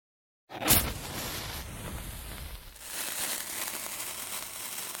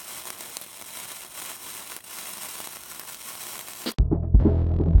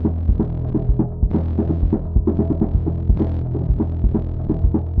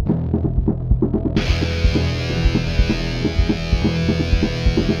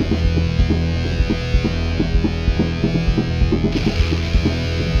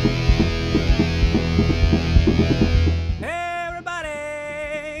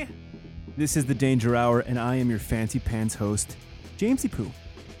This is the Danger Hour, and I am your fancy pants host, Jamesy Poo.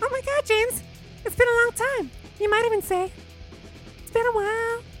 Oh my God, James. It's been a long time. You might even say, it's been a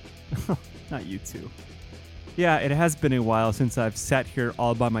while. Not you two. Yeah, it has been a while since I've sat here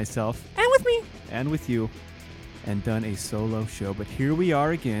all by myself. And with me. And with you. And done a solo show. But here we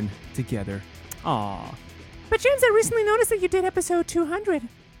are again, together. Aww. But James, I recently noticed that you did episode 200.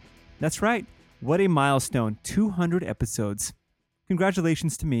 That's right. What a milestone. 200 episodes.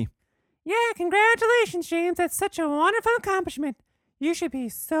 Congratulations to me. Yeah, congratulations, James. That's such a wonderful accomplishment. You should be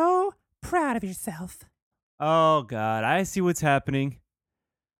so proud of yourself. Oh, God. I see what's happening.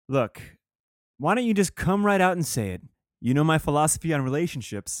 Look, why don't you just come right out and say it? You know my philosophy on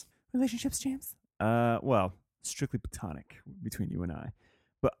relationships. Relationships, James? Well, strictly platonic between you and I.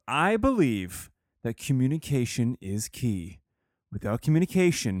 But I believe that communication is key. Without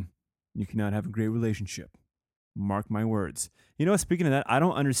communication, you cannot have a great relationship. Mark my words. You know, speaking of that, I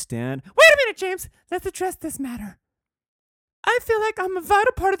don't understand. Wait a minute, James. Let's address this matter. I feel like I'm a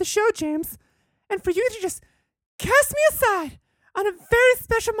vital part of the show, James. And for you to just cast me aside on a very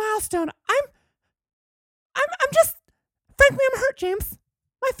special milestone, I'm just, frankly, I'm hurt, James.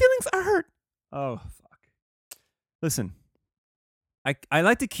 My feelings are hurt. Oh, fuck. Listen, I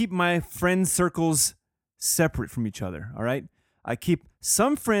like to keep my friend circles separate from each other, all right? I keep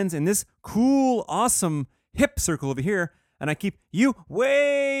some friends in this cool, awesome, hip circle over here, and I keep you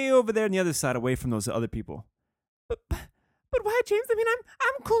way over there on the other side, away from those other people. But why, James? I mean,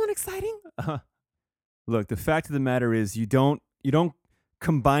 I'm cool and exciting. Look, the fact of the matter is you don't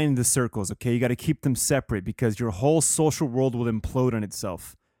combine the circles, okay? You got to keep them separate because your whole social world will implode on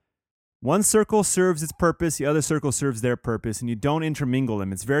itself. One circle serves its purpose, the other circle serves their purpose, and you don't intermingle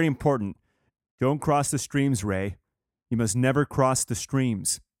them. It's very important. Don't cross the streams, Ray. You must never cross the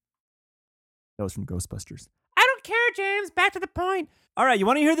streams. That was from Ghostbusters. I don't care, James. Back to the point. All right, you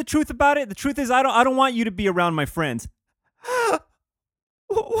want to hear the truth about it? The truth is I don't want you to be around my friends.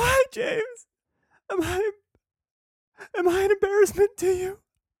 Why, James? Am I an embarrassment to you?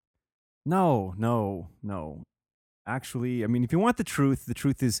 No. Actually, I mean, if you want the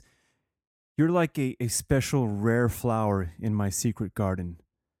truth is you're like a special rare flower in my secret garden.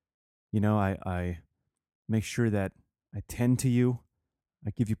 You know, I make sure that I tend to you. I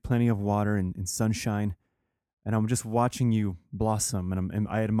give you plenty of water and sunshine. And I'm just watching you blossom. And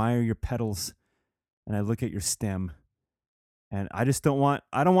I admire your petals. And I look at your stem. And I don't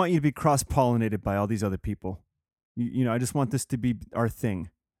want you to be cross-pollinated by all these other people. You know, I just want this to be our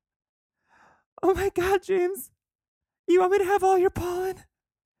thing. Oh my God, James. You want me to have all your pollen?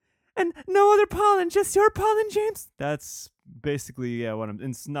 And no other pollen, just your pollen, James? That's basically, yeah,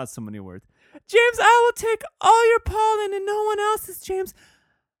 it's not so many words. James, I will take all your pollen and no one else's, James.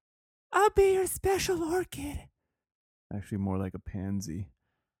 I'll be your special orchid. Actually, more like a pansy.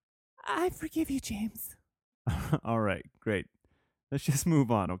 I forgive you, James. All right, great. Let's just move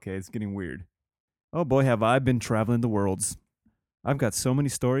on, okay? It's getting weird. Oh boy, have I been traveling the worlds. I've got so many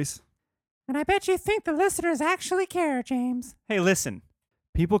stories. And I bet you think the listeners actually care, James. Hey, listen.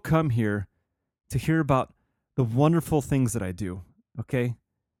 People come here to hear about the wonderful things that I do, okay?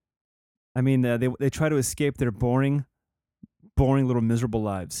 I mean, they try to escape their boring little miserable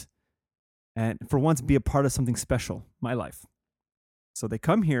lives. And for once, be a part of something special, my life. So they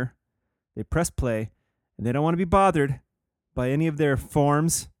come here, they press play, and they don't want to be bothered by any of their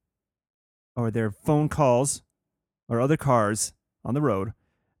forms or their phone calls or other cars on the road.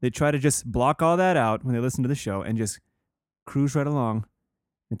 They try to just block all that out when they listen to the show and just cruise right along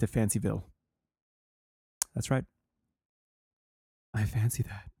into Fancyville. That's right. I fancy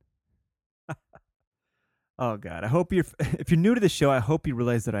that. Oh, God. I hope if you're new to the show, I hope you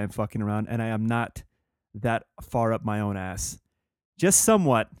realize that I am fucking around and I am not that far up my own ass. Just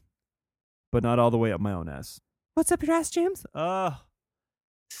somewhat, but not all the way up my own ass. What's up your ass, James?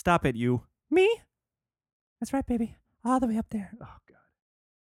 Stop it, you. Me? That's right, baby. All the way up there. Oh,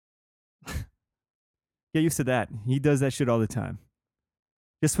 God. Get used to that. He does that shit all the time.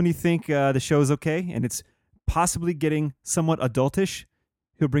 Just when you think the show's okay and it's possibly getting somewhat adultish,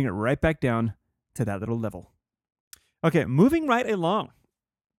 he'll bring it right back down to that little level. Okay, moving right along.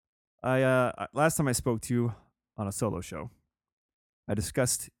 Last time I spoke to you on a solo show, I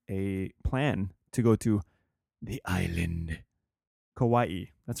discussed a plan to go to the island, Kauai.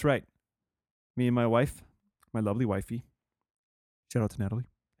 That's right. Me and my wife, my lovely wifey, shout out to Natalie,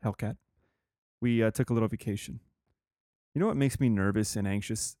 Hellcat, we took a little vacation. You know what makes me nervous and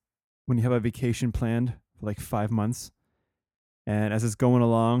anxious? When you have a vacation planned for like 5 months, and as it's going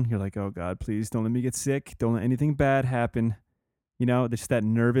along, you're like, oh God, please don't let me get sick. Don't let anything bad happen. You know, there's that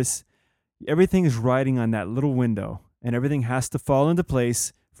nervous. Everything is riding on that little window, and everything has to fall into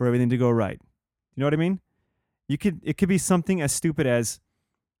place for for everything to go right. You know what I mean? It could be something as stupid as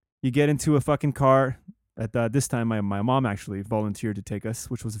you get into a fucking car. At this time, my mom actually volunteered to take us,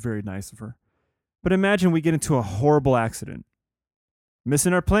 which was very nice of her. But imagine we get into a horrible accident,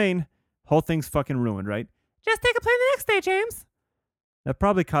 missing our plane, whole thing's fucking ruined, right? Just take a plane the next day, James. That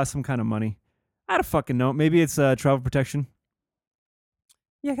probably cost some kind of money. I don't fucking know. Maybe it's travel protection.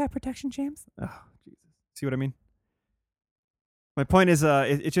 You got protection, James? Oh, Jesus. See what I mean? My point is,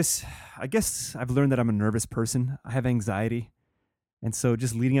 it just, I guess I've learned that I'm a nervous person. I have anxiety. And so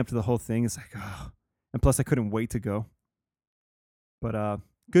just leading up to the whole thing, it's like, oh. And plus, I couldn't wait to go. But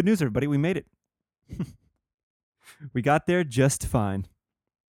good news, everybody. We made it. We got there just fine.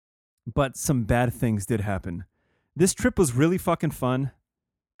 But some bad things did happen. This trip was really fucking fun.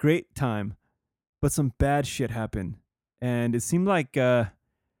 Great time. But some bad shit happened. And it seemed like, it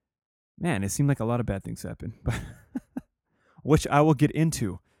seemed like a lot of bad things happened. Which I will get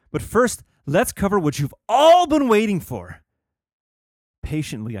into. But first, let's cover what you've all been waiting for.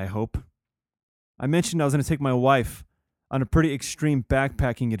 Patiently, I hope. I mentioned I was going to take my wife on a pretty extreme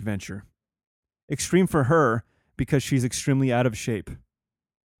backpacking adventure. Extreme for her because she's extremely out of shape.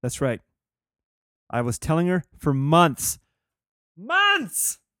 That's right. I was telling her for months.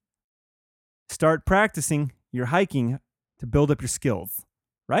 Start practicing your hiking to build up your skills,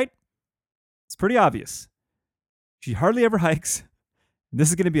 right? It's pretty obvious. She hardly ever hikes. This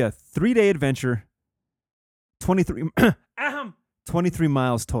is going to be a 3-day adventure. 23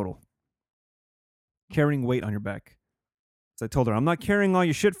 miles total. Carrying weight on your back. So I told her, I'm not carrying all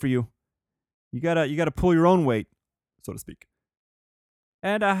your shit for you. You gotta pull your own weight, so to speak.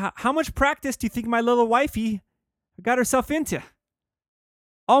 And how much practice do you think my little wifey got herself into?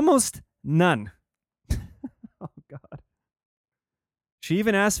 Almost none. Oh, God. She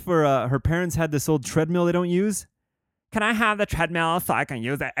even asked for, her parents had this old treadmill they don't use. Can I have the treadmill so I can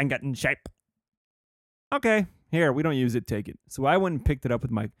use it and get in shape? Okay, here, we don't use it, take it. So I went and picked it up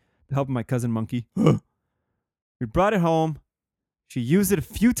with the help of my cousin Monkey. We brought it home. She used it a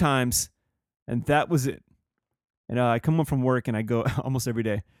few times, and that was it. And I come home from work, and I go almost every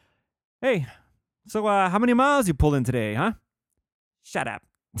day. Hey, so how many miles you pulled in today, huh? Shut up.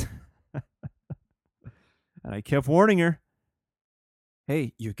 And I kept warning her.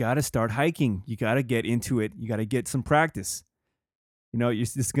 Hey, you got to start hiking. You got to get into it. You got to get some practice. You know,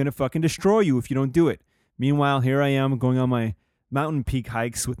 this is going to fucking destroy you if you don't do it. Meanwhile, here I am going on my mountain peak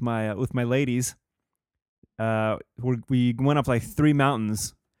hikes with my ladies. We went up like 3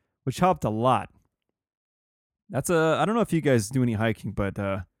 mountains, which helped a lot. I don't know if you guys do any hiking, but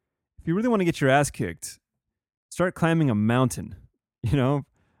if you really want to get your ass kicked, start climbing a mountain,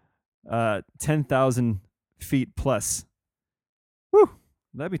 10,000 feet plus. Whew,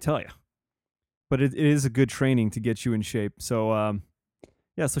 let me tell you. But it is a good training to get you in shape. So,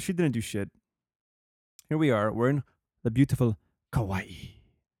 so she didn't do shit. Here we are. We're in the beautiful Kauai.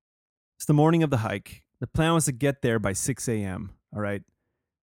 It's the morning of the hike. The plan was to get there by 6 a.m., all right?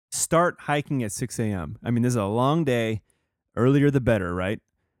 Start hiking at 6 a.m. I mean, this is a long day. Earlier the better, right?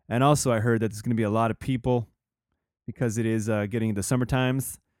 And also I heard that there's going to be a lot of people because it is getting into summer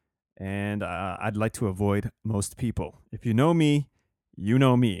times. And I'd like to avoid most people. If you know me, you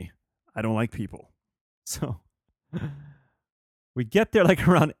know me. I don't like people. So we get there like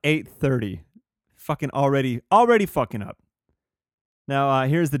around 8:30. Fucking already fucking up. Now,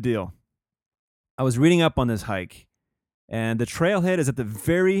 here's the deal. I was reading up on this hike, and the trailhead is at the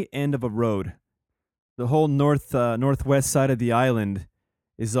very end of a road. The whole northwest side of the island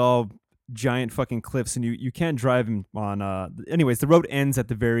is all giant fucking cliffs, and you can't drive on. Anyways, the road ends at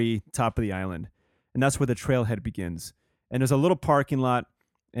the very top of the island, and that's where the trailhead begins. And there's a little parking lot,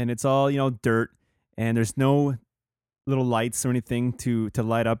 and it's all dirt, and there's no little lights or anything to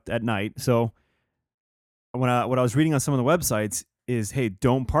light up at night. So what I was reading on some of the websites is, hey,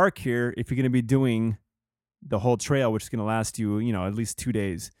 don't park here if you're going to be doing the whole trail, which is going to last you, at least 2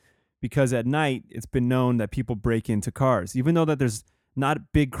 days. Because at night, it's been known that people break into cars. Even though that there's not a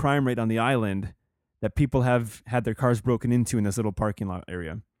big crime rate on the island, that people have had their cars broken into in this little parking lot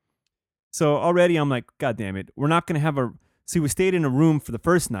area. So already I'm like, God damn it. We're not going to have we stayed in a room for the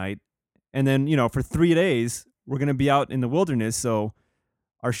first night. And then, for 3 days, we're going to be out in the wilderness. So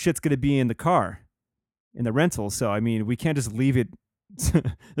our shit's going to be in the car, in the rental. So, I mean, we can't just leave it.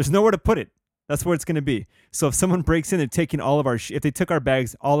 There's nowhere to put it. That's where it's going to be. So if someone breaks in, they're taking all of our shit. If they took our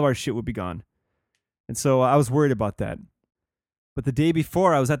bags, all of our shit would be gone. And so I was worried about that. But the day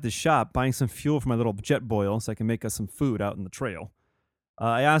before, I was at the shop buying some fuel for my little jet boil so I can make us some food out in the trail.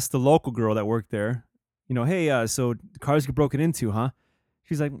 I asked the local girl that worked there, hey, so cars get broken into, huh?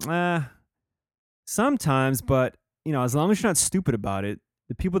 She's like, sometimes, but, as long as you're not stupid about it,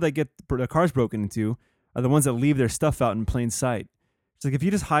 The people that get their cars broken into are the ones that leave their stuff out in plain sight. It's like if you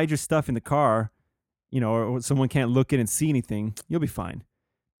just hide your stuff in the car, or someone can't look in and see anything, you'll be fine.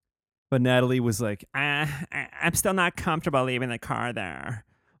 But Natalie was like, I'm still not comfortable leaving the car there.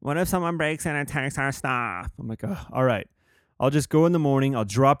 What if someone breaks in and takes our stuff? I'm like, oh, all right. I'll just go in the morning. I'll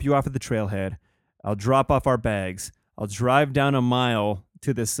drop you off at the trailhead. I'll drop off our bags. I'll drive down a mile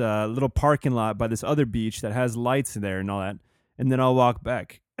to this little parking lot by this other beach that has lights in there and all that. And then I'll walk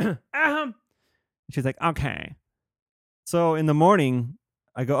back. She's like, okay. So in the morning,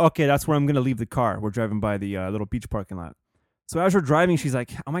 I go, okay, that's where I'm going to leave the car. We're driving by the little beach parking lot. So as we're driving, she's like,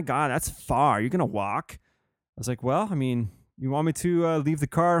 oh my God, that's far. You're going to walk? I was like, well, I mean, you want me to leave the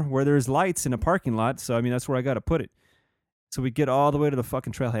car where there's lights in a parking lot. So, I mean, that's where I got to put it. So we get all the way to the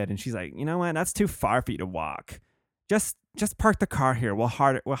fucking trailhead. And she's like, you know what? That's too far for you to walk. Just park the car here. We'll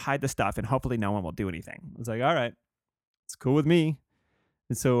hide the stuff and hopefully no one will do anything. I was like, all right, it's cool with me.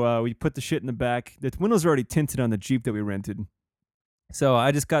 And so we put the shit in the back. The windows are already tinted on the Jeep that we rented. So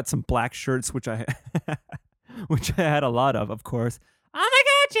I just got some black shirts, which I had a lot of course. Oh my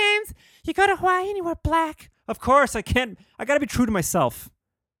God, James! You go to Hawaii and you wear black. Of course, I can't. I gotta be true to myself,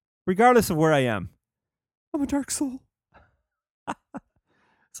 regardless of where I am. I'm a dark soul.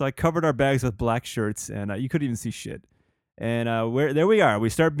 So I covered our bags with black shirts, and you couldn't even see shit. And there we are. We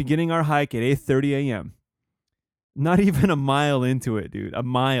start beginning our hike at 8:30 a.m. Not even a mile into it, dude. A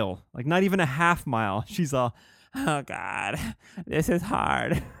mile. Like, not even a half mile. She's all, oh, God, this is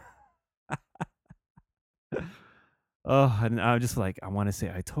hard. Oh, and I'm just like, I want to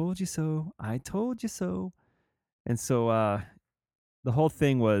say, I told you so. I told you so. And so the whole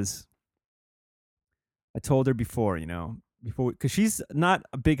thing was, I told her before, because she's not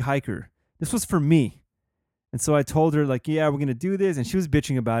a big hiker. This was for me. And so I told her, like, yeah, we're going to do this. And she was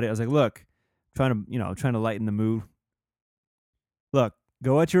bitching about it. I was like, look, trying to lighten the mood. Look,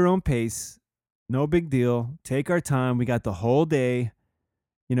 go at your own pace. No big deal. Take our time. We got the whole day.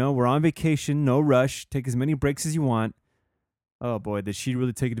 We're on vacation. No rush. Take as many breaks as you want. Oh, boy, did she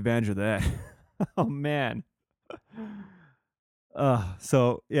really take advantage of that. Oh, man.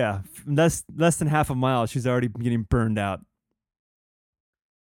 So, yeah, less than half a mile, she's already getting burned out.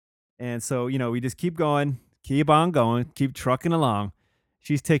 And so, we just keep going, keep on going, keep trucking along.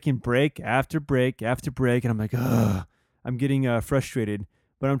 She's taking break after break after break, and I'm like, ugh, I'm getting frustrated.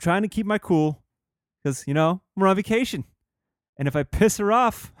 But I'm trying to keep my cool because, we're on vacation. And if I piss her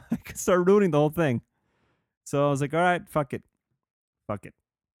off, I could start ruining the whole thing. So I was like, all right, fuck it.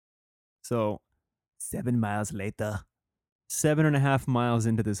 So 7 miles later, 7.5 miles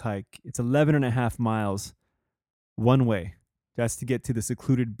into this hike, it's 11.5 miles one way. That's to get to the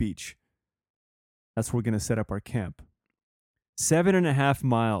secluded beach. That's where we're going to set up our camp. 7.5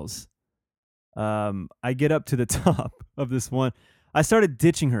 miles. I get up to the top of this one. I started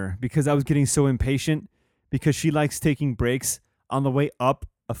ditching her because I was getting so impatient because she likes taking breaks on the way up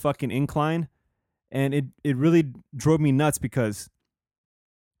a fucking incline. And it really drove me nuts because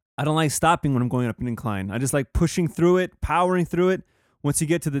I don't like stopping when I'm going up an incline. I just like pushing through it, powering through it. Once you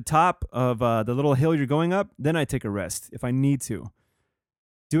get to the top of the little hill you're going up, then I take a rest if I need to.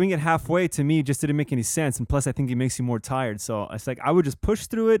 Doing it halfway to me just didn't make any sense. And plus, I think it makes you more tired. So it's like I would just push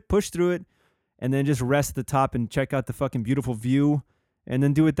through it, and then just rest at the top and check out the fucking beautiful view and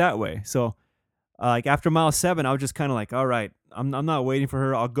then do it that way. So like after mile 7, I was just kind of like, all right, I'm not waiting for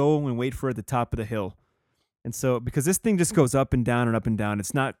her. I'll go and wait for her at the top of the hill. And so because this thing just goes up and down and up and down,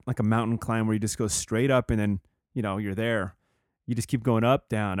 it's not like a mountain climb where you just go straight up and then, you're there. You just keep going up,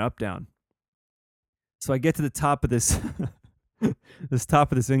 down, up, down. So I get to the top of this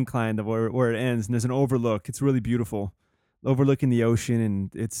this incline where it ends, and there's an overlook. It's really beautiful, overlooking the ocean,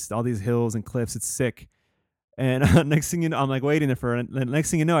 and it's all these hills and cliffs. It's sick. And next thing you know, I'm like waiting there for her. And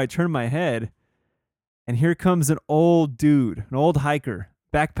next thing you know, I turn my head, and here comes an old dude, an old hiker,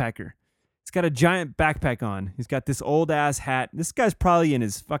 backpacker. He's got a giant backpack on. He's got this old ass hat. This guy's probably in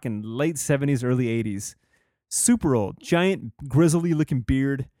his fucking late 70s, early 80s. Super old, giant, grizzly looking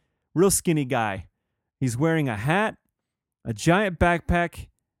beard, real skinny guy. He's wearing a hat, a giant backpack,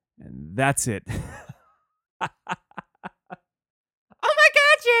 and that's it. Oh my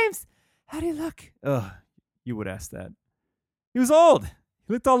God, James! How'd he look? Ugh, you would ask that. He was old.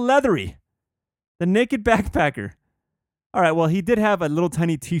 He looked all leathery. The naked backpacker. All right, well, he did have a little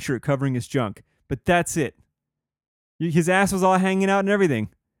tiny t-shirt covering his junk, but that's it. His ass was all hanging out and everything.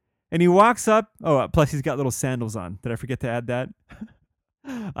 And he walks up. Oh, plus he's got little sandals on. Did I forget to add that?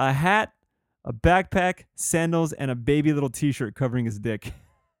 A hat, a backpack, sandals, and a baby little t-shirt covering his dick.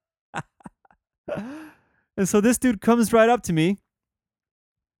 And so this dude comes right up to me.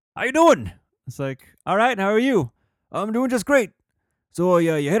 How you doing? It's like, all right, how are you? I'm doing just great. So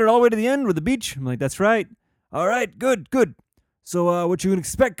you headed all the way to the end with the beach? I'm like, that's right. All right, good, good. So what you can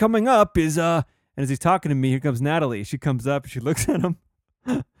expect coming up is and as he's talking to me, here comes Natalie. She comes up, she looks at him,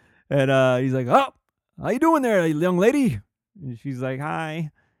 and he's like, "Oh, how you doing there, young lady?" And she's like,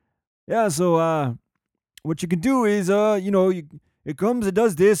 "Hi." Yeah. So what you can do is it comes, it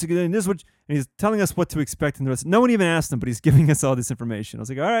does this, and this, and he's telling us what to expect in the rest. No one even asked him, but he's giving us all this information. I was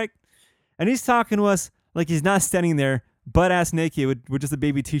like, all right, and he's talking to us like he's not standing there butt ass naked with just a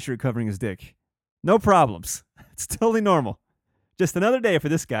baby t-shirt covering his dick. No problems. It's totally normal. Just another day for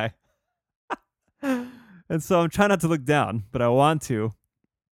this guy. And so I'm trying not to look down, but I want to.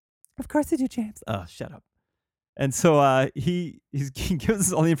 Of course you do, James. Oh, shut up. And so he gives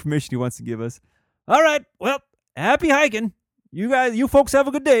us all the information he wants to give us. All right, well, happy hiking. You folks have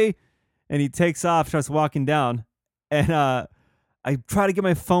a good day. And he takes off, starts walking down. And I try to get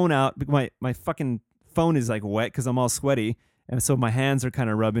my phone out. My fucking phone is like wet because I'm all sweaty. And so my hands are kind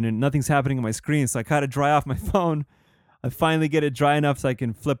of rubbing and nothing's happening on my screen. So I kind of dry off my phone. I finally get it dry enough so I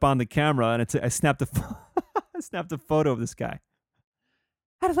can flip on the camera. And I snapped I snapped a photo of this guy.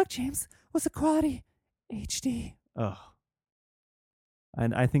 How'd it look, James? Was the quality HD? Oh.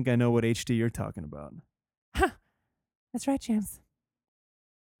 And I think I know what HD you're talking about. Huh. That's right, James.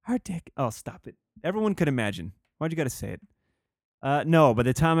 Hard dick. Oh, stop it. Everyone could imagine. Why'd you got to say it? No, by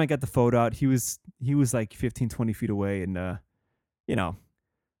the time I got the photo out, he was like 15, 20 feet away. And,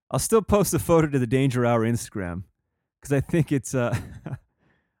 I'll still post the photo to the Danger Hour Instagram because I think it's, I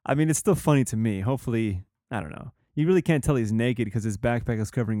mean, it's still funny to me. Hopefully, I don't know. You really can't tell he's naked because his backpack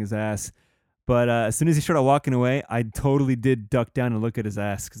is covering his ass. But as soon as he started walking away, I totally did duck down and look at his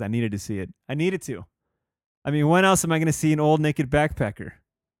ass because I needed to see it. I needed to. I mean, when else am I going to see an old naked backpacker?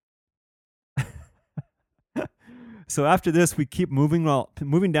 So after this, we keep moving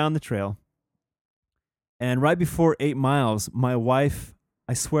down the trail. And right before 8 miles, my wife,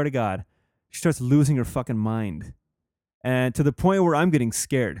 I swear to God, she starts losing her fucking mind. And to the point where I'm getting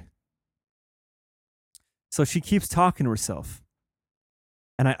scared. So she keeps talking to herself.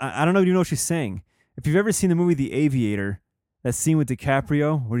 And I don't know if you know what she's saying. If you've ever seen the movie The Aviator, that scene with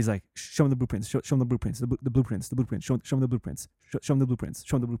DiCaprio where he's like, show him the blueprints, show him the blueprints, the blueprints, show him the blueprints, show him the blueprints,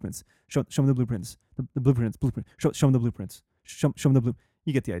 show him the blueprints, show him the blueprints, the blueprints, show him the blueprints, show him the blue.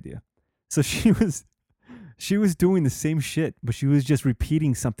 You get the idea. So she was doing the same shit, but she was just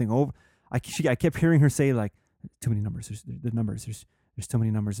repeating something over. I kept hearing her say like, too many numbers. There's too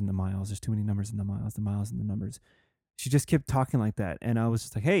many numbers in the miles. There's too many numbers in the miles and the numbers. She just kept talking like that, and I was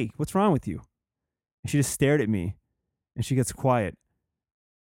just like, hey, what's wrong with you? And she just stared at me. And she gets quiet.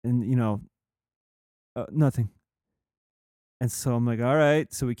 And, nothing. And so I'm like, all right.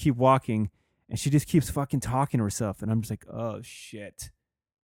 So we keep walking. And she just keeps fucking talking to herself. And I'm just like, oh, shit.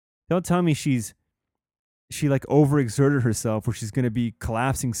 Don't tell me she like overexerted herself where she's going to be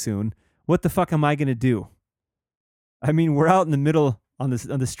collapsing soon. What the fuck am I going to do? I mean, we're out in the middle on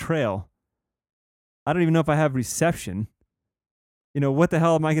this trail. I don't even know if I have reception. What the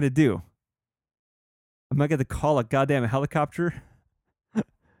hell am I going to do? Am I going to call a goddamn helicopter?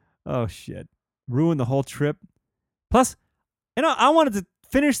 Oh, shit. Ruin the whole trip. Plus, I wanted to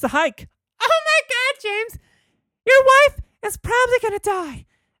finish the hike. Oh my God, James. Your wife is probably going to die.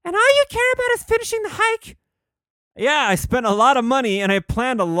 And all you care about is finishing the hike. Yeah, I spent a lot of money and I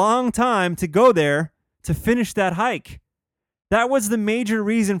planned a long time to go there to finish that hike. That was the major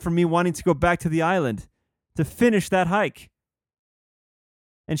reason for me wanting to go back to the island, to finish that hike.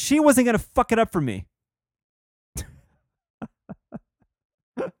 And she wasn't going to fuck it up for me.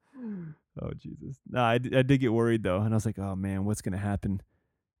 Oh, Jesus. No, I did get worried, though. And I was like, oh, man, what's going to happen?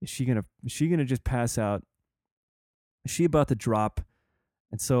 Is she gonna just pass out? Is she about to drop?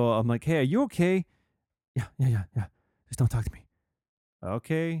 And so I'm like, hey, are you okay? Yeah. Just don't talk to me.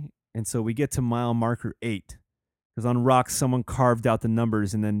 Okay. And so we get to mile marker 8. Because on rocks, someone carved out the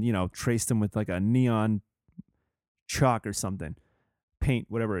numbers and then, traced them with like a neon chalk or something. Paint,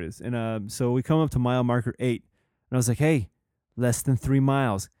 whatever it is. And so we come up to mile marker 8. And I was like, hey, less than 3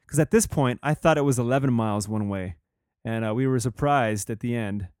 miles. Because at this point, I thought it was 11 miles one way. And we were surprised at the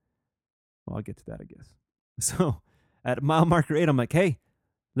end. Well, I'll get to that, I guess. So at mile marker 8, I'm like, hey,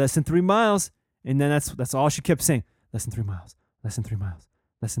 less than 3 miles. And then that's all she kept saying. Less than 3 miles. Less than 3 miles.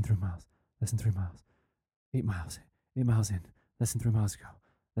 Less than 3 miles. Less than 3 miles. 8 miles. 8 miles in. Less than 3 miles to go.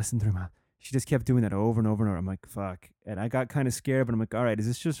 Less than 3 miles. She just kept doing that over and over and over. I'm like, fuck. And I got kind of scared, but I'm like, all right, is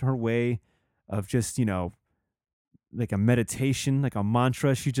this just her way of just, like a meditation, like a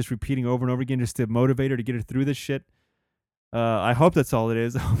mantra she's just repeating over and over again just to motivate her to get her through this shit? I hope that's all it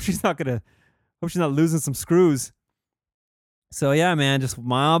is. I hope she's not losing some screws. So yeah, man, just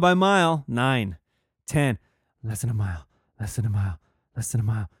mile by mile, 9, 10, less than a mile, less than a mile, less than a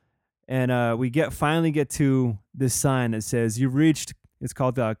mile. And we finally get to this sign that says, "You've reached." It's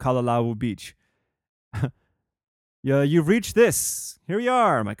called Kalalawu Beach. Yeah, you've reached this. Here we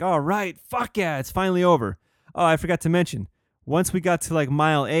are. I'm like, all right, fuck yeah, it's finally over. Oh, I forgot to mention. Once we got to like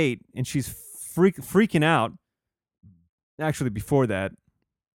mile 8, and she's freaking out. Actually, before that,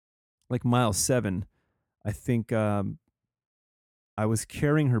 like mile 7, I think I was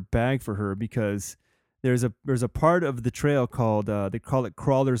carrying her bag for her because there's a part of the trail called they call it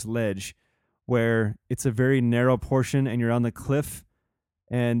Crawler's Ledge, where it's a very narrow portion and you're on the cliff,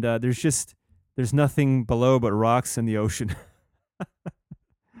 and there's nothing below but rocks and the ocean.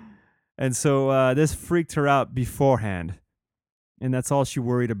 And so this freaked her out beforehand, and that's all she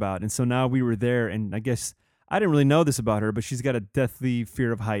worried about. And so now we were there, and I guess I didn't really know this about her, but she's got a deathly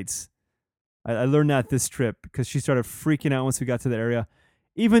fear of heights. I learned that this trip because she started freaking out once we got to the area.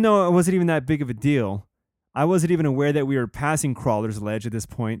 Even though it wasn't even that big of a deal, I wasn't even aware that we were passing Crawler's Ledge at this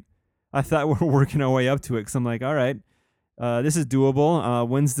point. I thought we were working our way up to it because I'm like, all right, this is doable.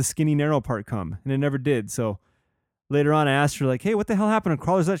 When's the skinny narrow part come? And it never did. So later on, I asked her, like, hey, what the hell happened on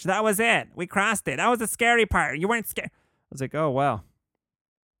Crawler's Ledge? That was it. We crossed it. That was the scary part. You weren't scared. I was like, oh, wow.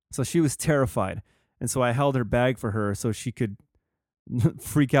 So she was terrified. And so I held her bag for her so she could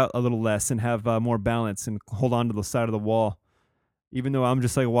freak out a little less and have more balance and hold on to the side of the wall, even though I'm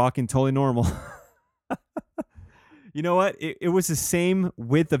just like walking totally normal. You know what? It was the same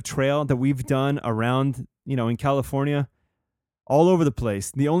width of trail that we've done around, in California, all over the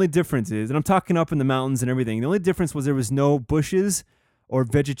place. The only difference is, and I'm talking up in the mountains and everything, the only difference was there was no bushes or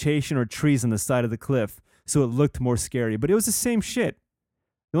vegetation or trees on the side of the cliff, so it looked more scary. But it was the same shit.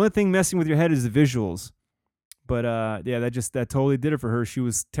 The only thing messing with your head is the visuals. But yeah, that totally did it for her. She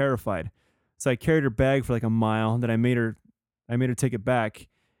was terrified. So I carried her bag for like a mile. Then I made her take it back.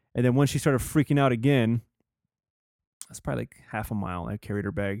 And then once she started freaking out again, that's probably like half a mile. I carried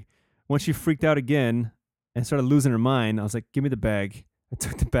her bag. Once she freaked out again and started losing her mind, I was like, "Give me the bag." I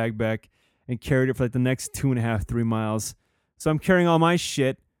took the bag back and carried it for like the next 2.5, 3 miles. So I'm carrying all my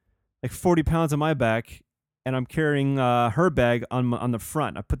shit, like 40 pounds on my back, and I'm carrying her bag on the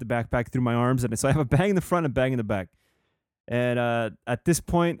front. I put the backpack through my arms, and so I have a bag in the front and a bag in the back. And at this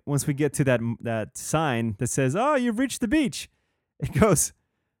point, once we get to that sign that says, "Oh, you've reached the beach," it goes,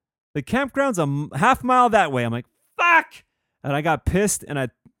 "The campground's a half mile that way." I'm like, "Fuck!" And I got pissed, and I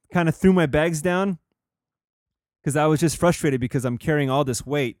kind of threw my bags down because I was just frustrated because I'm carrying all this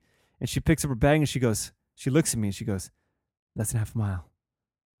weight. And she picks up her bag and she looks at me and she goes, "Less than half a mile,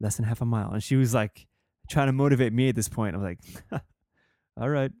 less than half a mile." And she was like, trying to motivate me at this point. I'm like, all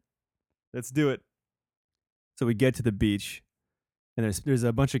right, let's do it. So we get to the beach, and there's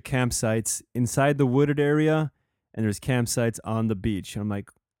a bunch of campsites inside the wooded area, and there's campsites on the beach. And I'm like,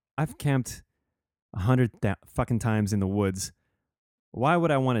 I've camped 100 fucking times in the woods. Why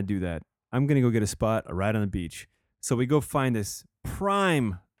would I want to do that? I'm gonna go get a spot right on the beach. So we go find this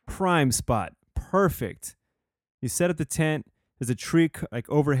prime spot, perfect. You set up the tent. There's a tree like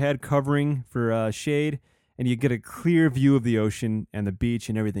overhead covering for shade, and you get a clear view of the ocean and the beach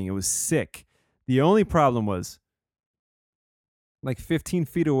and everything. It was sick. The only problem was, like 15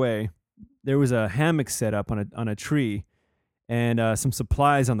 feet away, there was a hammock set up on a tree, and some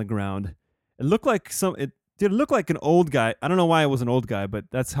supplies on the ground. It looked like it did look like an old guy. I don't know why it was an old guy, but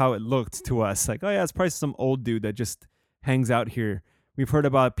that's how it looked to us. Like, oh yeah, it's probably some old dude that just hangs out here. We've heard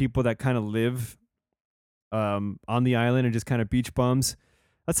about people that kind of live on the island and just kind of beach bums.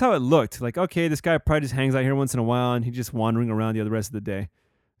 That's how it looked. Like, okay, this guy probably just hangs out here once in a while, and he's just wandering around the other rest of the day.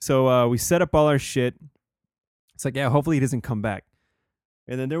 So we set up all our shit. It's like, yeah, hopefully he doesn't come back.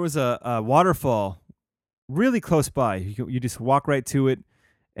 And then there was a waterfall really close by. You just walk right to it.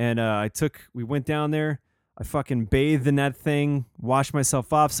 And we went down there. I fucking bathed in that thing, washed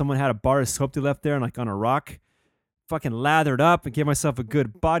myself off. Someone had a bar of soap they left there, and like on a rock. Fucking lathered up and gave myself a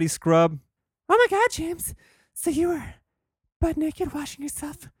good body scrub. Oh my God, James. So you were butt naked washing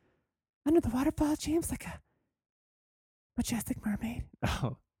yourself under the waterfall, James, like a majestic mermaid?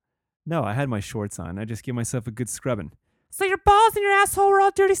 Oh, no, I had my shorts on. I just gave myself a good scrubbing. So your balls and your asshole were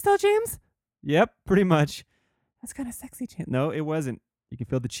all dirty still, James? Yep, pretty much. That's kind of sexy, James. No, it wasn't. You can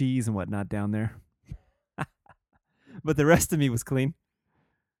feel the cheese and whatnot down there. But the rest of me was clean.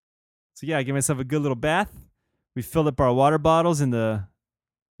 So yeah, I gave myself a good little bath. We filled up our water bottles in the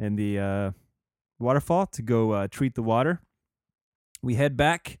waterfall to go treat the water. We head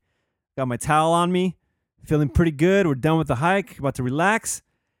back. Got my towel on me. Feeling pretty good. We're done with the hike. About to relax.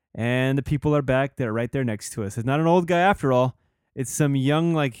 And the people are back. They're right there next to us. It's not an old guy after all. It's some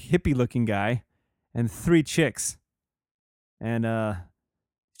young, like, hippie-looking guy. And 3 chicks. And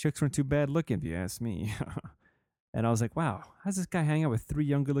chicks weren't too bad looking, if you ask me. And I was like, wow, how's this guy hang out with 3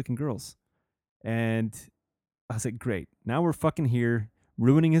 young, good-looking girls? And I was like, great. Now we're fucking here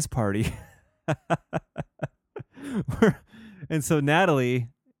ruining his party. And so Natalie,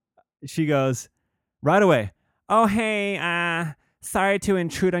 she goes right away, oh, hey, sorry to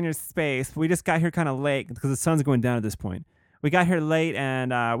intrude on your space. We just got here kind of late because the sun's going down at this point. We got here late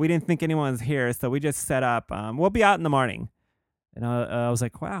and we didn't think anyone was here, so we just set up. We'll be out in the morning. And I was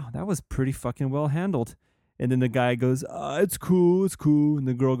like, wow, that was pretty fucking well handled. And then the guy goes, it's cool, it's cool. And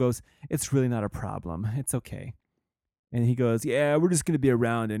the girl goes, it's really not a problem. It's okay. And he goes, yeah, we're just going to be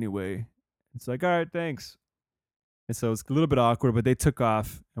around anyway. It's like, all right, thanks. And so it's a little bit awkward, but they took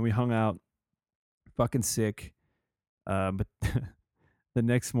off and we hung out, fucking sick. But the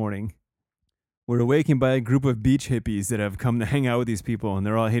next morning, we're awakened by a group of beach hippies that have come to hang out with these people, and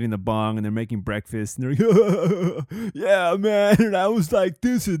they're all hitting the bong and they're making breakfast. And they're like, yeah, man. And I was like,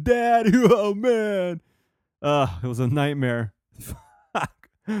 this and that. Oh, man. It was a nightmare. Fuck.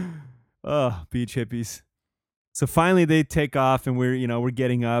 Beach hippies. So finally they take off and we're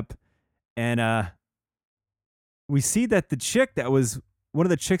getting up and we see that the chick that was one of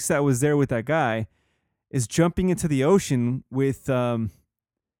the chicks that was there with that guy is jumping into the ocean with a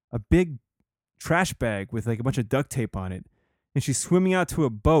big trash bag with like a bunch of duct tape on it. And she's swimming out to a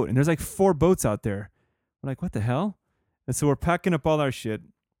boat and there's like 4 boats out there. We're like, what the hell? And so we're packing up all our shit.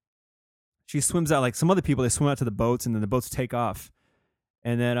 She swims out like some other people, they swim out to the boats and then the boats take off.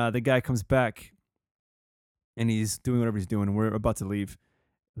 And then the guy comes back and he's doing whatever he's doing and we're about to leave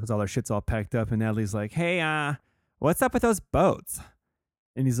because all our shit's all packed up. And Natalie's like, hey, what's up with those boats?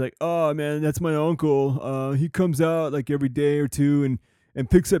 And he's like, oh, man, that's my uncle. He comes out like every day or two and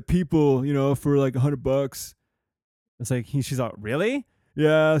picks up people, for like $100. It's like, she's like, really?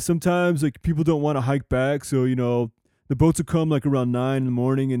 Yeah, sometimes like people don't want to hike back. So, the boats will come like around 9 in the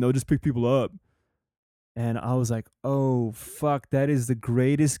morning and they'll just pick people up. And I was like, oh, fuck, that is the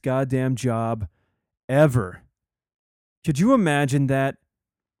greatest goddamn job ever. Could you imagine that?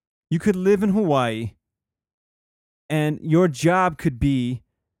 You could live in Hawaii and your job could be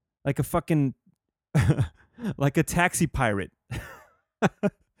like a fucking, like a taxi pirate.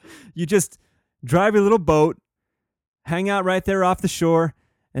 You just drive your little boat, hang out right there off the shore,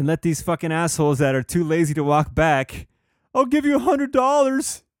 and let these fucking assholes that are too lazy to walk back, I'll give you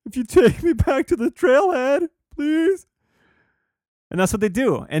 $100 if you take me back to the trailhead, please. And that's what they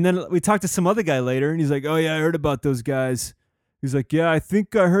do. And then we talked to some other guy later, and he's like, oh, yeah, I heard about those guys. He's like, yeah, I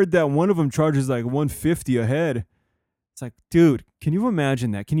think I heard that one of them charges like $150 a head. It's like, dude, can you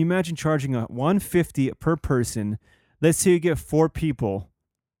imagine that? Can you imagine charging a $150 per person? Let's say you get 4 people,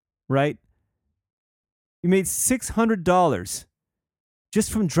 right? You made $600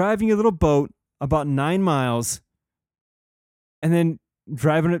 just from driving your little boat about 9 miles and then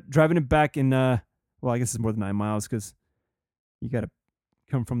driving it back in, well, I guess it's more than 9 miles because you got to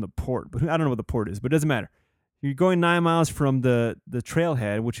come from the port. But I don't know what the port is, but it doesn't matter. You're going 9 miles from the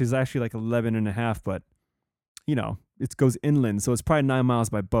trailhead, which is actually like 11 and a half, but, it goes inland, so it's probably 9 miles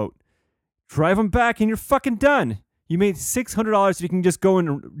by boat. Drive them back and you're fucking done. You made $600 so you can just go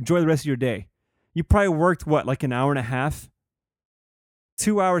and enjoy the rest of your day. You probably worked, what, like an hour and a half?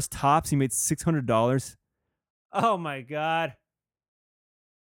 2 hours tops, you made $600. Oh my God.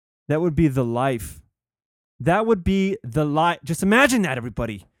 That would be the life. That would be the life. Just imagine that,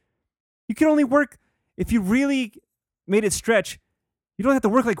 everybody. You could only work, if you really made it stretch, you don't have to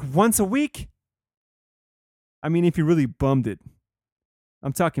work like once a week. I mean, if you really bummed it.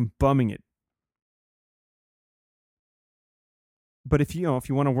 I'm talking bumming it. But if you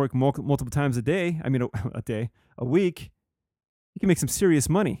want to work multiple times a day, I mean a week, you can make some serious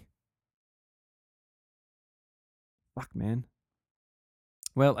money. Fuck, man.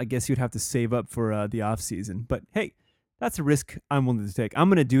 Well, I guess you'd have to save up for the off season. But hey, that's a risk I'm willing to take. I'm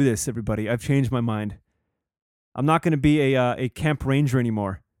going to do this, everybody. I've changed my mind. I'm not going to be a camp ranger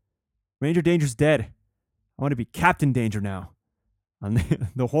anymore. Ranger Danger's dead. I want to be Captain Danger now on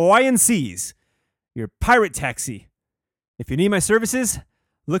the Hawaiian seas. Your pirate taxi. If you need my services,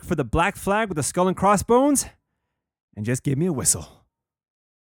 look for the black flag with the skull and crossbones and just give me a whistle.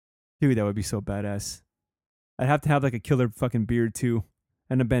 Dude, that would be so badass. I'd have to have like a killer fucking beard too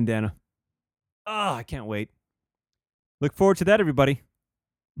and a bandana. Oh, I can't wait. Look forward to that, everybody.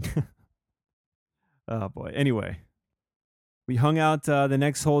 Oh, boy. Anyway, we hung out the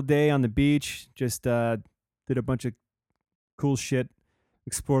next whole day on the beach, just did a bunch of cool shit,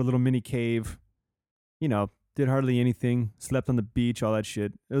 explored a little mini cave, did hardly anything, slept on the beach, all that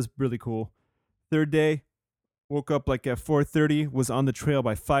shit. It was really cool. Third day, woke up like at 4:30, was on the trail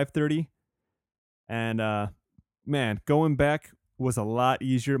by 5:30. And man, going back was a lot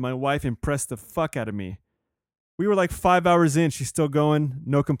easier. My wife impressed the fuck out of me. We were like 5 hours in. She's still going.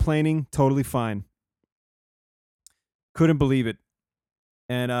 No complaining. Totally fine. Couldn't believe it.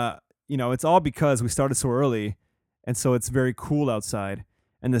 And, it's all because we started so early. And so it's very cool outside.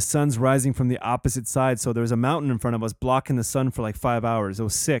 And the sun's rising from the opposite side. So there was a mountain in front of us blocking the sun for like 5 hours. It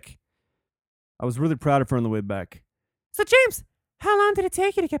was sick. I was really proud of her on the way back. So, James, how long did it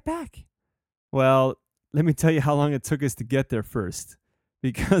take you to get back? Well, let me tell you how long it took us to get there first.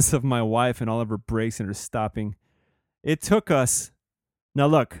 Because of my wife and all of her brakes and her stopping. It took us. Now,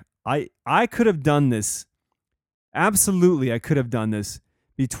 look, I could have done this. Absolutely, I could have done this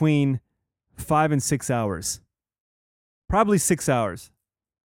between 5 and 6 hours. Probably 6 hours.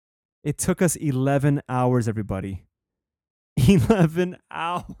 It took us 11 hours, everybody. 11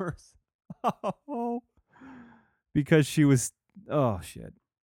 hours. Oh, because she was, oh, shit.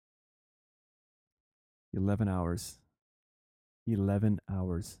 11 hours. 11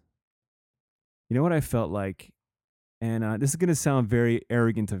 hours. You know what I felt like? And this is going to sound very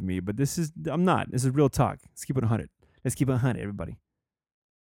arrogant of me, but I'm not. This is real talk. Let's keep it 100. Let's keep it 100, everybody.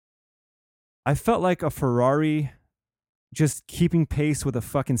 I felt like a Ferrari just keeping pace with a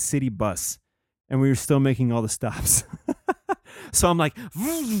fucking city bus, and we were still making all the stops. So I'm like,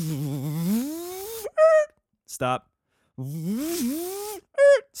 stop,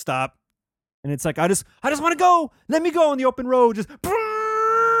 stop, and it's like I just want to go. Let me go on the open road. Just.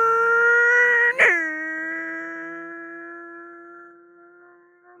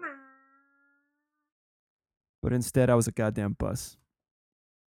 But instead, I was a goddamn bus.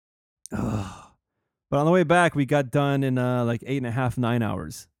 Ugh. But on the way back, we got done in like 8.5, 9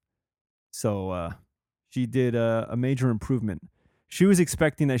 hours. So she did a major improvement. She was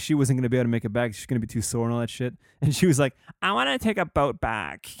expecting that she wasn't going to be able to make it back. She's going to be too sore and all that shit. And she was like, I want to take a boat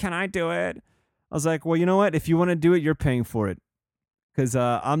back. Can I do it? I was like, well, you know what? If you want to do it, you're paying for it. Because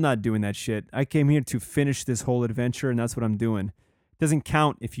I'm not doing that shit. I came here to finish this whole adventure, and that's what I'm doing. It doesn't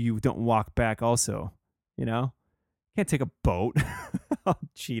count if you don't walk back also. You know? Can't take a boat. Oh,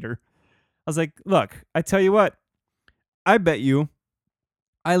 cheater. I was like, look, I tell you what. I bet you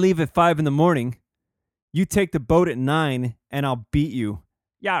I leave at 5 in the morning. You take the boat at 9 and I'll beat you.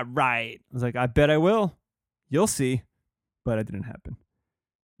 Yeah, right. I was like, I bet I will. You'll see. But it didn't happen.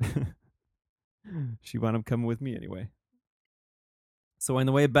 She wound up coming with me anyway. So on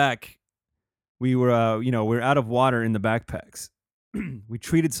the way back, we were, we're out of water in the backpacks. We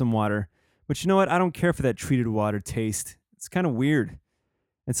treated some water. But you know what? I don't care for that treated water taste. It's kind of weird.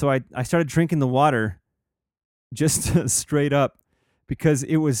 And so I started drinking the water just straight up because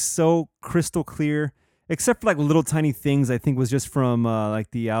it was so crystal clear, except for like little tiny things I think was just from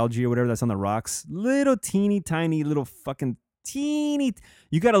like the algae or whatever that's on the rocks. Little teeny tiny little fucking teeny.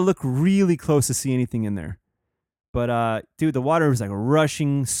 You got to look really close to see anything in there. But dude, the water was like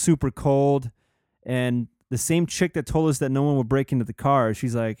rushing, super cold. And the same chick that told us that no one would break into the car,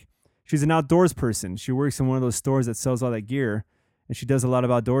 she's an outdoors person. She works in one of those stores that sells all that gear. And she does a lot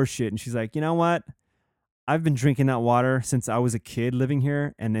of outdoor shit. And she's like, you know what? I've been drinking that water since I was a kid living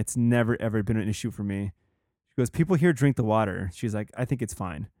here, and it's never, ever been an issue for me. She goes, people here drink the water. She's like, I think it's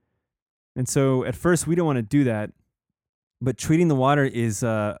fine. And so at first, we don't want to do that. But treating the water is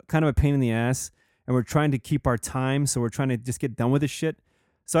kind of a pain in the ass. And we're trying to keep our time, so we're trying to just get done with this shit.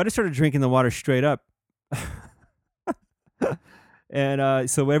 So I just started drinking the water straight up. And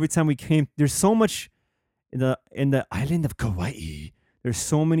so every time we came, there's so much... In the island of Kauai, there's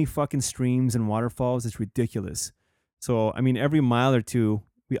so many fucking streams and waterfalls. It's ridiculous. So I mean, every mile or two,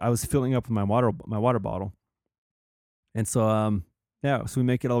 I was filling up with my water bottle. And so so we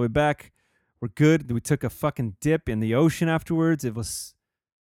make it all the way back. We're good. We took a fucking dip in the ocean afterwards. It was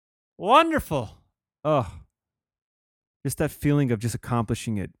wonderful. Oh, just that feeling of just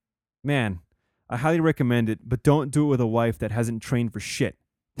accomplishing it, man. I highly recommend it, but don't do it with a wife that hasn't trained for shit.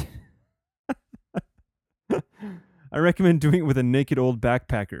 I recommend doing it with a naked old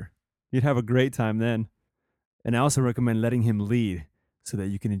backpacker. You'd have a great time then. And I also recommend letting him lead so that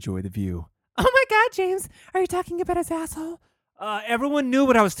you can enjoy the view. Oh my God, James. Are you talking about his asshole? Everyone knew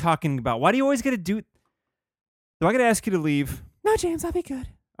what I was talking about. Why do you always get to do... Do I got to ask you to leave? No, James, I'll be good.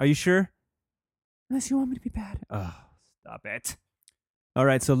 Are you sure? Unless you want me to be bad. Oh, stop it. All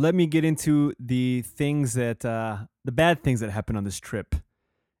right, so let me get into the things that... the bad things that happened on this trip.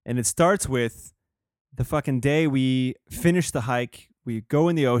 And it starts with... The fucking day we finish the hike, we go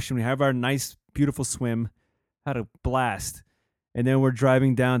in the ocean, we have our nice, beautiful swim, had a blast, and then we're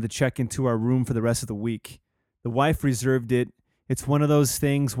driving down to check into our room for the rest of the week. The wife reserved it. It's one of those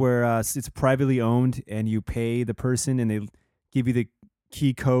things where it's privately owned, and you pay the person, and they give you the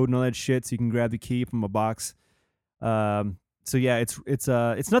key code and all that shit, so you can grab the key from a box. So So yeah,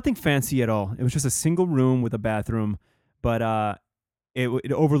 it's nothing fancy at all. It was just a single room with a bathroom, but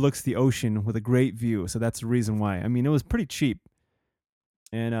it overlooks the ocean with a great view. So that's the reason why. I mean, it was pretty cheap,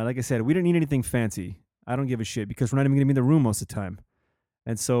 and like I said, we didn't need anything fancy. I don't give a shit because we're not even gonna be in the room most of the time.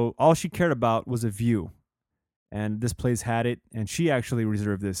 And so all she cared about was a view, and this place had it, and she actually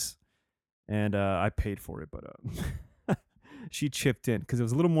reserved this, and I paid for it, but she chipped in because it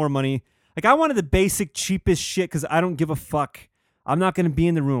was a little more money. Like I wanted the basic cheapest shit because I don't give a fuck. I'm not gonna be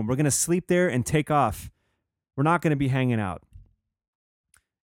in the room. We're gonna sleep there and take off. We're not gonna be hanging out.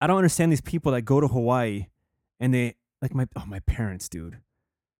 I don't understand these people that go to Hawaii and they like my parents, dude.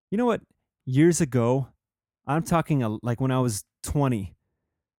 You know what? Years ago, I'm talking like when I was 20.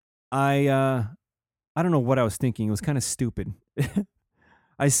 I don't know what I was thinking. It was kind of stupid.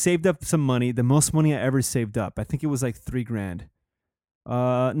 I saved up some money, the most money I ever saved up. I think it was like 3 grand.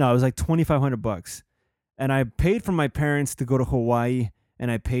 No, it was like $2,500, and I paid for my parents to go to Hawaii, and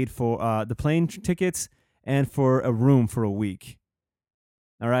I paid for the plane tickets and for a room for a week.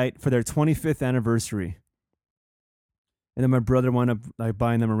 All right, for their 25th anniversary, and then my brother wound up like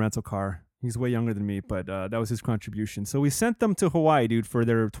buying them a rental car. He's way younger than me, but that was his contribution. So we sent them to Hawaii, dude, for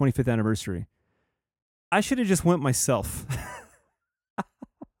their 25th anniversary. I should have just went myself.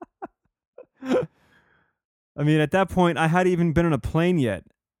 I mean, at that point, I hadn't even been on a plane yet.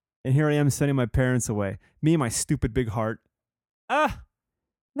 And here I am sending my parents away. Me and my stupid big heart. Ah!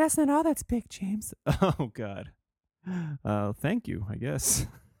 That's not all that's big, James. Oh, God. Thank you, I guess.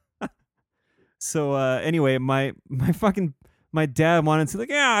 So, anyway, my dad wanted to, like,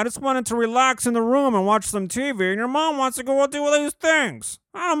 yeah, I just wanted to relax in the room and watch some TV, and your mom wants to go do all these things.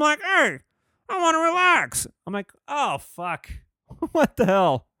 And I'm like, hey, I want to relax. I'm like, oh, fuck. What the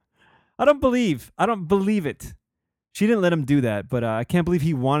hell? I don't believe it. She didn't let him do that, but I can't believe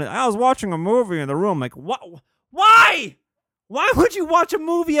he wanted. I was watching a movie in the room. Like, what? Why? Why would you watch a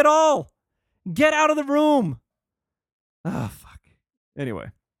movie at all? Get out of the room. Ah, fuck. Anyway,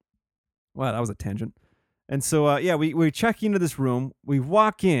 wow, that was a tangent. And so, yeah, we check into this room. We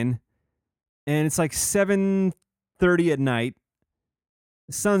walk in, and it's like 7:30 at night.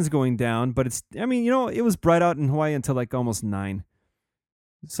 The sun's going down, but I mean, it was bright out in Hawaii until like almost 9.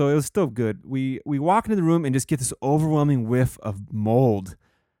 So it was still good. We walk into the room and just get this overwhelming whiff of mold.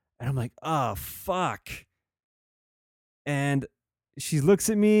 And I'm like, oh, fuck. And she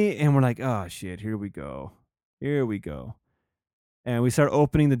looks at me and we're like, oh, shit, here we go. Here we go. And we start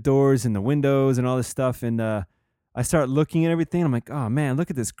opening the doors and the windows and all this stuff. And I start looking at everything. I'm like, oh, man,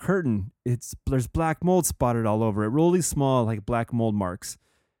 look at this curtain. There's black mold spotted all over it. Really small, like black mold marks.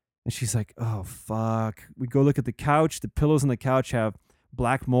 And she's like, oh, fuck. We go look at the couch. The pillows on the couch have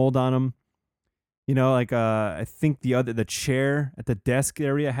black mold on them. Like I think the chair at the desk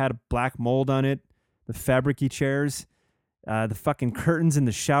area had black mold on it. The fabricy chairs, the fucking curtains in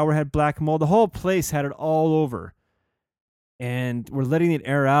the shower had black mold. The whole place had it all over. And we're letting it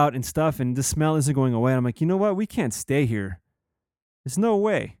air out and stuff, and the smell isn't going away. And I'm like, you know what? We can't stay here. There's no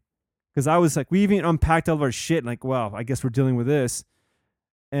way. Because I was like, we even unpacked all of our shit. And like, wow, I guess we're dealing with this.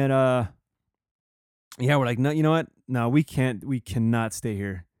 And yeah, we're like, no, you know what? No, we cannot stay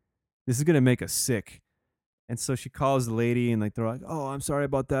here. This is gonna make us sick. And so she calls the lady, and like they're like, oh, I'm sorry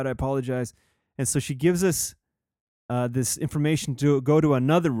about that. I apologize. And so she gives us this information to go to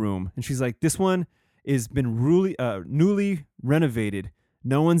another room, and she's like, this one has been newly renovated.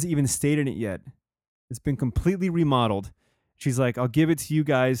 No one's even stayed in it yet. It's been completely remodeled. She's like, I'll give it to you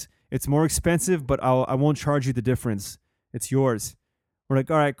guys. It's more expensive, but I won't charge you the difference. It's yours. We're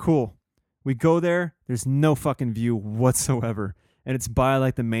like, all right, cool. We go there. There's no fucking view whatsoever. And it's by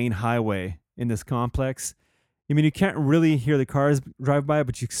like the main highway in this complex. I mean, you can't really hear the cars drive by,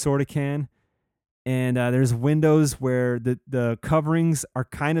 but you sort of can. And there's windows where the coverings are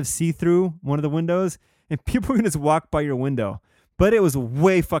kind of see-through, one of the windows. And people can just walk by your window. But it was a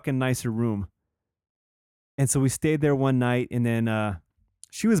way fucking nicer room. And so we stayed there one night. And then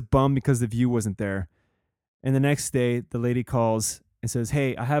she was bummed because the view wasn't there. And the next day, the lady calls and says,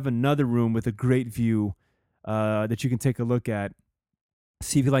 hey, I have another room with a great view that you can take a look at.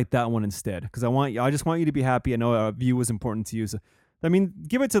 See if you like that one instead. Because I just want you to be happy. I know a view was important to you. So, I mean,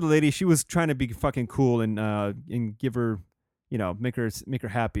 give it to the lady. She was trying to be fucking cool and give her, make her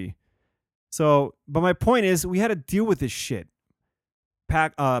happy. So, but my point is, we had to deal with this shit.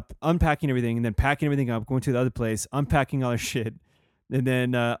 Unpacking everything, and then packing everything up, going to the other place, unpacking all our shit. And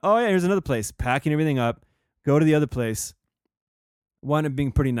then, oh yeah, here's another place. Packing everything up, go to the other place. Wound up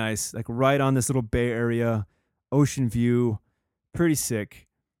being pretty nice, like right on this little bay area, ocean view, pretty sick.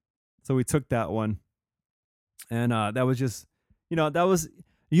 So we took that one, and that was just, you don't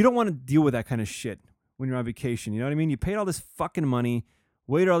want to deal with that kind of shit when you're on vacation. You know what I mean? You paid all this fucking money,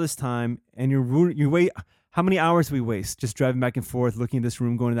 waited all this time, and you wait. How many hours do we waste just driving back and forth, looking at this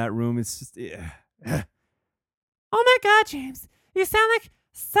room, going to that room? It's just, Oh my God, James. You sound like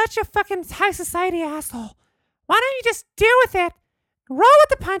such a fucking high society asshole. Why don't you just deal with it, roll with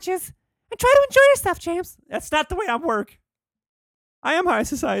the punches, and try to enjoy yourself, James? That's not the way I work. I am high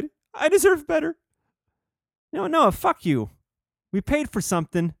society. I deserve better. No, fuck you. We paid for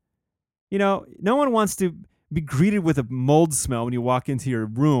something. You know, no one wants to be greeted with a mold smell when you walk into your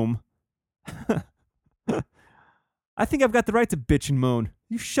room. I think I've got the right to bitch and moan.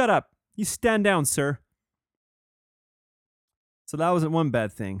 You shut up. You stand down, sir. So that wasn't one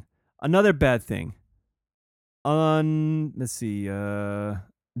bad thing. Another bad thing. Let's see.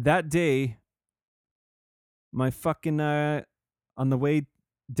 That day, my fucking on the way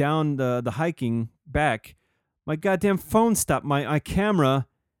down the hiking back, my goddamn phone stopped. My camera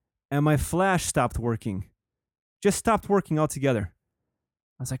and my flash stopped working. Just stopped working altogether.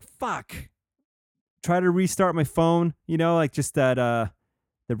 I was like, fuck. Try to restart my phone, you know, like just that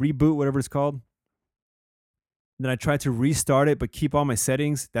the reboot, whatever it's called. And then I tried to restart it, but keep all my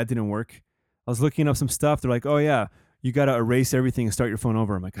settings. That didn't work. I was looking up some stuff. They're like, oh yeah, you got to erase everything and start your phone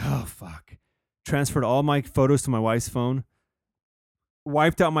over. I'm like, oh fuck. Transferred all my photos to my wife's phone.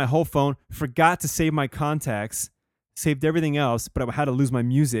 Wiped out my whole phone. Forgot to save my contacts. Saved everything else, but I had to lose my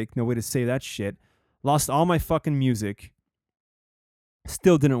music. No way to save that shit. Lost all my fucking music.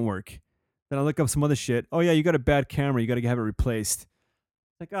 Still didn't work. Then I look up some other shit. Oh yeah, you got a bad camera. You got to have it replaced.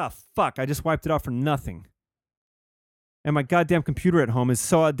 Like, oh fuck, I just wiped it out for nothing. And my goddamn computer at home is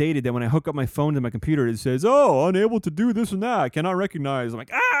so outdated that when I hook up my phone to my computer, it says, oh, unable to do this and that. I cannot recognize. I'm like,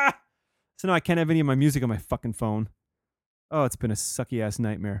 ah! So now I can't have any of my music on my fucking phone. Oh, it's been a sucky ass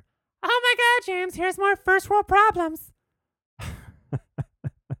nightmare. Oh my God, James, here's more first world problems.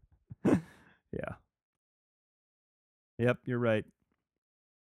 Yeah. Yep, you're right.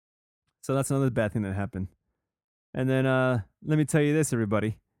 So that's another bad thing that happened. And then let me tell you this,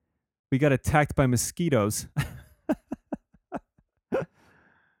 everybody. We got attacked by mosquitoes.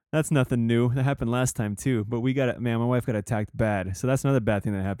 That's nothing new. That happened last time too. But my wife got attacked bad. So that's another bad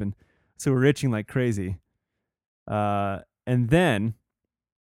thing that happened. So we're itching like crazy. And then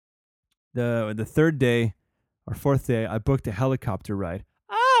the third day or fourth day, I booked a helicopter ride.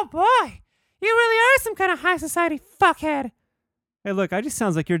 Oh boy, you really are some kind of high society fuckhead. Hey, look, I just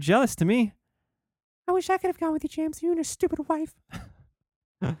sounds like you're jealous to me. I wish I could have gone with you, James. You and your stupid wife.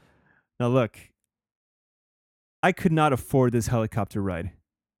 Now look, I could not afford this helicopter ride.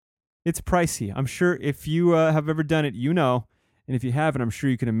 It's pricey. I'm sure if you have ever done it, you know. And if you haven't, I'm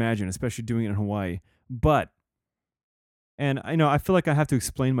sure you can imagine, especially doing it in Hawaii. And I know, I feel like I have to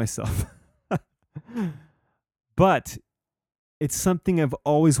explain myself. But it's something I've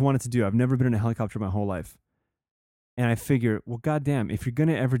always wanted to do. I've never been in a helicopter my whole life. And I figure, well, goddamn, if you're going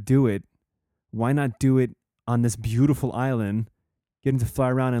to ever do it, why not do it on this beautiful island, getting to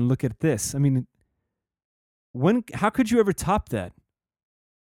fly around and look at this? I mean, how could you ever top that?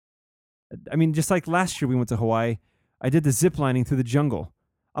 I mean, just like last year we went to Hawaii, I did the zip lining through the jungle.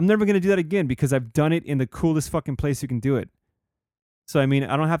 I'm never going to do that again because I've done it in the coolest fucking place you can do it. So I mean,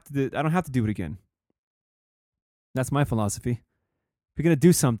 I don't have to do it again. That's my philosophy. If you're going to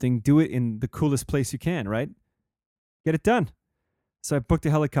do something, do it in the coolest place you can, right? Get it done. So I booked a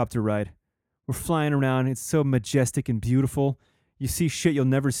helicopter ride. We're flying around. It's so majestic and beautiful. You see shit you'll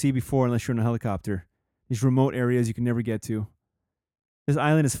never see before unless you're in a helicopter. These remote areas you can never get to. This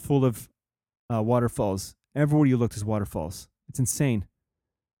island is full of waterfalls. Everywhere you look, there's waterfalls. It's insane.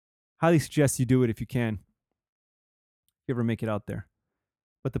 Highly suggest you do it if you can. If you ever make it out there.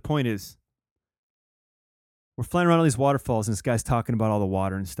 But the point is, we're flying around all these waterfalls, and this guy's talking about all the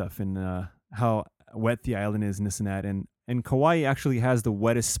water and stuff, and how wet the island is, and this and that. And Kauai actually has the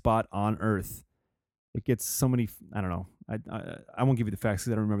wettest spot on Earth. It gets so many. I don't know. I won't give you the facts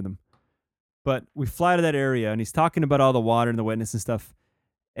because I don't remember them. But we fly to that area, and he's talking about all the water and the wetness and stuff.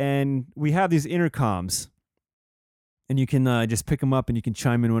 And we have these intercoms, and you can just pick them up, and you can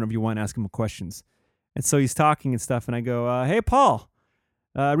chime in whenever you want, and ask him questions. And so he's talking and stuff, and I go, "Hey, Paul.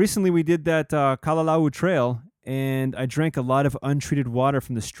 Recently we did that Kalalau Trail, and I drank a lot of untreated water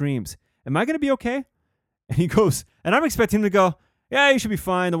from the streams. Am I going to be okay?" And he goes, and I'm expecting him to go, "Yeah, you should be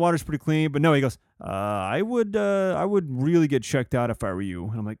fine. The water's pretty clean." But no, he goes, I would really get checked out if I were you."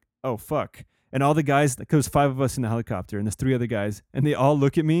 And I'm like, "Oh, fuck." And all the guys, because there's 5 of us in the helicopter, and there's 3 other guys, and they all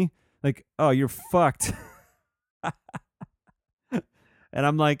look at me like, "Oh, you're fucked." And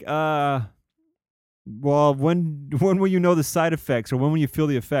I'm like, well, when will you know the side effects, or when will you feel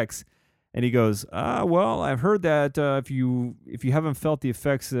the effects? And he goes, well, I've heard that if you haven't felt the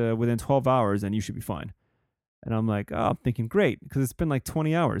effects within 12 hours, then you should be fine. And I'm like, oh, I'm thinking great because it's been like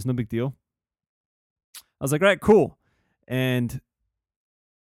 20 hours, no big deal. I was like, all right, cool. And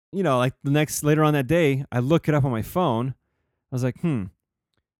like later on that day, I look it up on my phone. I was like,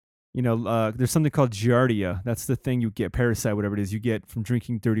 there's something called giardia. That's the thing you get, parasite, whatever it is you get from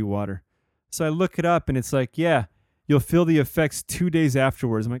drinking dirty water. So I look it up and it's like, yeah, you'll feel the effects 2 days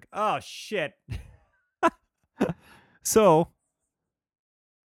afterwards. I'm like, oh shit. So,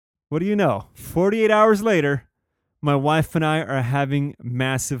 what do you know? 48 hours later, my wife and I are having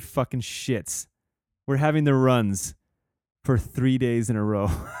massive fucking shits. We're having the runs for 3 days in a row.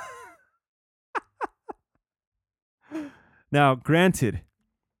 Now, granted,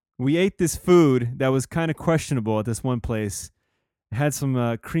 we ate this food that was kind of questionable at this one place. It had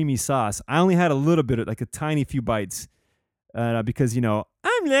some creamy sauce. I only had a little bit, like a tiny few bites, because, I'm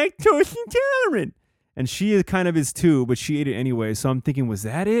lactose intolerant. And she kind of is too, but she ate it anyway. So I'm thinking, was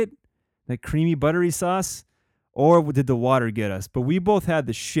that it? That creamy, buttery sauce? Or did the water get us? But we both had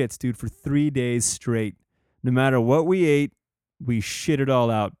the shits, dude, for 3 days straight. No matter what we ate, we shit it all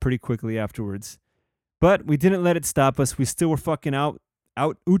out pretty quickly afterwards. But we didn't let it stop us. We still were fucking out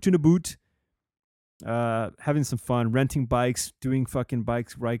oot and a boot, having some fun, renting bikes, doing fucking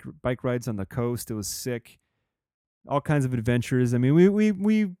bike rides on the coast. It was sick. All kinds of adventures. I mean,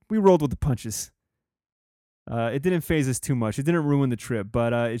 we rolled with the punches. It didn't phase us too much. It didn't ruin the trip,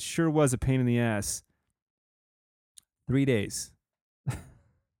 but it sure was a pain in the ass. 3 days.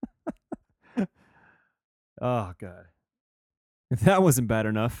 Oh, God. If that wasn't bad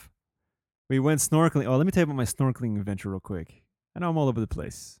enough, we went snorkeling. Oh, let me tell you about my snorkeling adventure real quick. I know I'm all over the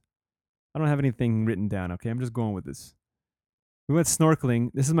place. I don't have anything written down, okay? I'm just going with this. We went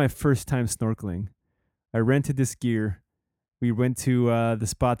snorkeling. This is my first time snorkeling. I rented this gear. We went to the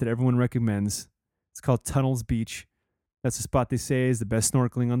spot that everyone recommends. It's called Tunnels Beach. That's the spot they say is the best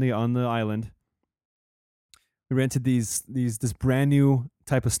snorkeling on the island. We rented this brand new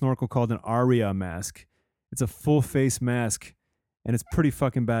type of snorkel called an Aria mask. It's a full face mask, and it's pretty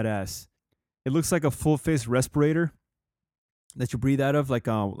fucking badass. It looks like a full face respirator that you breathe out of, like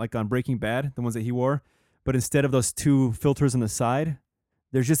on Breaking Bad, the ones that he wore. But instead of those two filters on the side,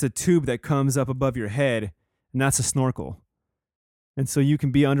 there's just a tube that comes up above your head, and that's a snorkel. And so you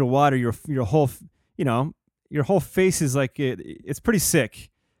can be underwater. Your whole your whole face is like it's pretty sick.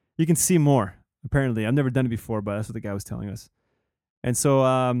 You can see more. Apparently, I've never done it before, but that's what the guy was telling us. And so,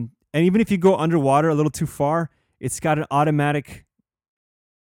 and even if you go underwater a little too far, it's got an automatic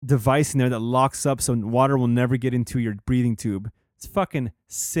device in there that locks up so water will never get into your breathing tube. It's fucking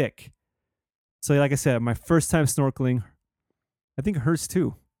sick. So like I said, my first time snorkeling, I think it hurts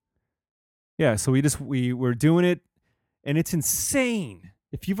too. Yeah, so we were doing it, and it's insane.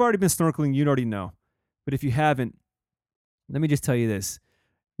 If you've already been snorkeling, you'd already know. But if you haven't, let me just tell you this.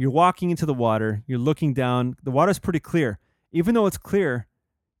 You're walking into the water, you're looking down, the water's pretty clear. Even though it's clear,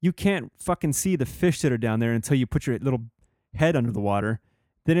 you can't fucking see the fish that are down there until you put your little head under the water.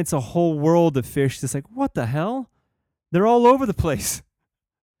 Then it's a whole world of fish that's like, what the hell? They're all over the place.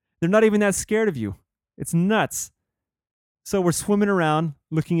 They're not even that scared of you. It's nuts. So we're swimming around,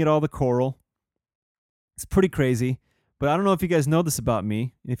 looking at all the coral. It's pretty crazy. But I don't know if you guys know this about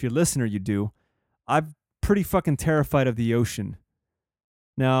me. If you're a listener, you do. I'm pretty fucking terrified of the ocean.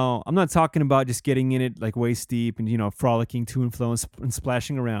 Now, I'm not talking about just getting in it like waist deep and, frolicking to and fro and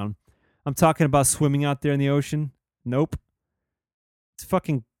splashing around. I'm talking about swimming out there in the ocean. Nope. It's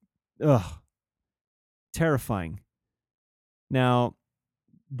fucking, terrifying. Now,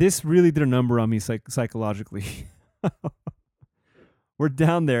 this really did a number on me psychologically. We're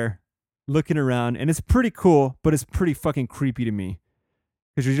down there looking around, and it's pretty cool, but it's pretty fucking creepy to me.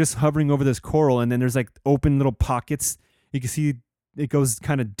 Because you're just hovering over this coral, and then there's like open little pockets. You can see it goes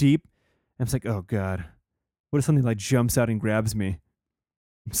kind of deep. And it's like, oh God, what if something like jumps out and grabs me?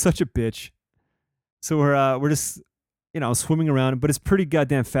 I'm such a bitch. So we're just, swimming around, but it's pretty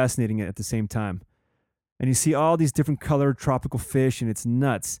goddamn fascinating at the same time. And you see all these different colored tropical fish, and it's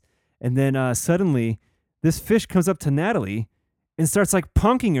nuts. And then suddenly, this fish comes up to Natalie and starts like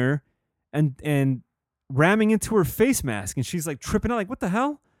punking her and ramming into her face mask, and she's like tripping out, like, what the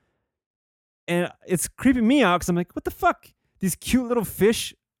hell? And it's creeping me out because I'm like, what the fuck? These cute little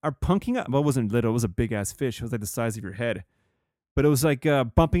fish are punking up. Well, it wasn't little, it was a big ass fish. It was like the size of your head. But it was like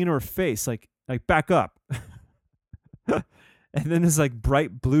bumping into her face, like back up. And then this like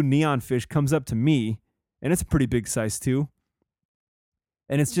bright blue neon fish comes up to me, and it's a pretty big size too.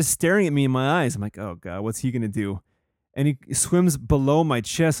 And it's just staring at me in my eyes. I'm like, oh God, what's he gonna do? And he swims below my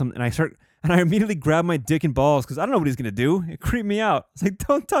chest, and I immediately grab my dick and balls because I don't know what he's gonna do. It creeped me out. It's like,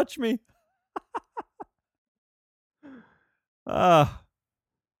 don't touch me. Uh,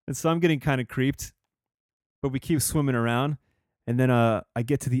 and so I'm getting kind of creeped, but we keep swimming around. And then I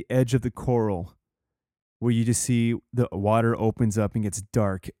get to the edge of the coral where you just see the water opens up and gets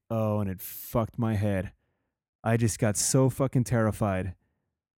dark. Oh, and it fucked my head. I just got so fucking terrified.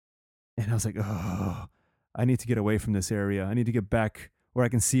 And I was like, oh, I need to get away from this area. I need to get back where I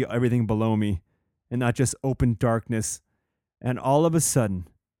can see everything below me and not just open darkness. And all of a sudden,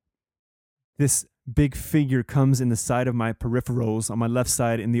 this big figure comes in the side of my peripherals on my left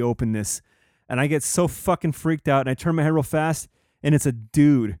side in the openness. And I get so fucking freaked out. And I turn my head real fast, and it's a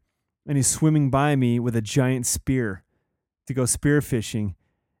dude. And he's swimming by me with a giant spear to go spear fishing.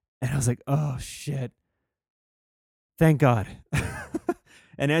 And I was like, oh, shit. Thank God.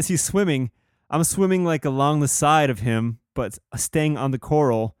 And as he's swimming, I'm swimming like along the side of him, but staying on the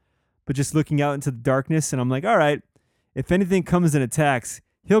coral, but just looking out into the darkness. And I'm like, all right, if anything comes and attacks,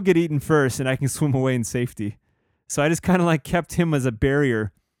 he'll get eaten first and I can swim away in safety. So I just kind of like kept him as a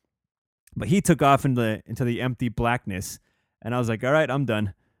barrier, but he took off into the empty blackness. And I was like, all right, I'm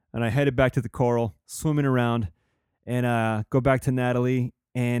done. And I headed back to the coral, swimming around, and go back to Natalie.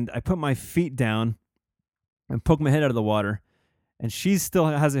 And I put my feet down and poke my head out of the water. And she still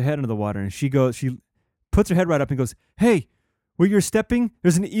has her head under the water. And she puts her head right up and goes, hey, where you're stepping,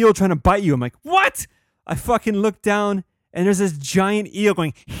 there's an eel trying to bite you. I'm like, what? I fucking look down, and there's this giant eel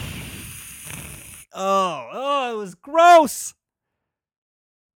going, oh, it was gross.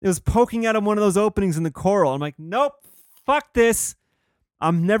 It was poking out of one of those openings in the coral. I'm like, nope, fuck this.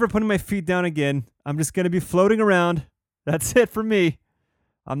 I'm never putting my feet down again. I'm just going to be floating around. That's it for me.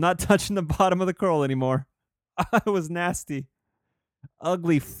 I'm not touching the bottom of the coral anymore. It was nasty.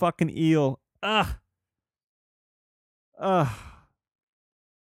 Ugly fucking eel. Ugh. Ugh.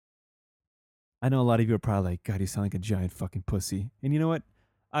 I know a lot of you are probably like, God, you sound like a giant fucking pussy. And you know what?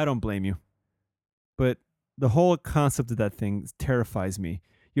 I don't blame you. But the whole concept of that thing terrifies me.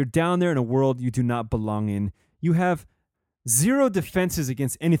 You're down there in a world you do not belong in. You have zero defenses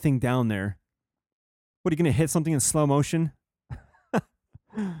against anything down there. What, are you going to hit something in slow motion?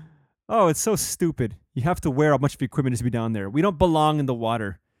 Oh, it's so stupid. You have to wear a bunch of equipment to be down there. We don't belong in the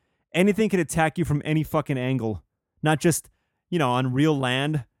water. Anything can attack you from any fucking angle. Not just, on real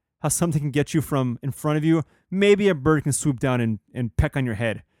land, how something can get you from in front of you. Maybe a bird can swoop down and peck on your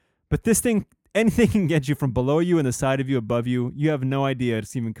head. But this thing, anything can get you from below you and the side of you, above you. You have no idea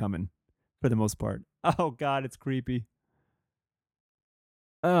it's even coming, for the most part. Oh, God, it's creepy.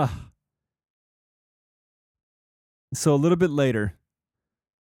 Ugh. So a little bit later,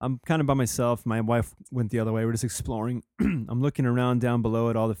 I'm kind of by myself. My wife went the other way. We're just exploring. I'm looking around down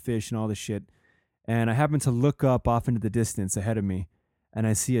below at all the fish and all the shit. And I happen to look up off into the distance ahead of me. And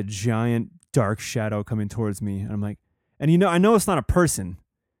I see a giant dark shadow coming towards me. And I'm like, and I know it's not a person.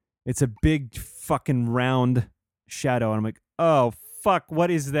 It's a big fucking round shadow. And I'm like, oh, fuck, what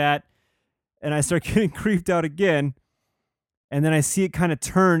is that? And I start getting creeped out again. And then I see it kind of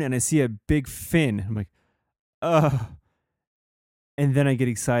turn and I see a big fin. I'm like, ugh. And then I get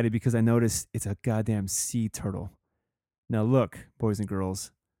excited because I notice it's a goddamn sea turtle. Now look, boys and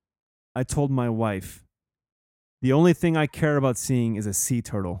girls, I told my wife, the only thing I care about seeing is a sea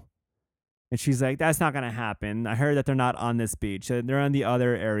turtle. And she's like, that's not going to happen. I heard that they're not on this beach. They're on the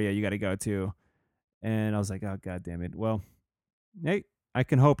other area you got to go to. And I was like, oh, God damn it. Well, hey, I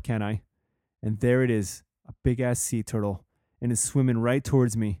can hope, can I? And there it is, a big-ass sea turtle. And it's swimming right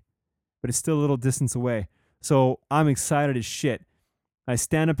towards me. But it's still a little distance away. So I'm excited as shit. I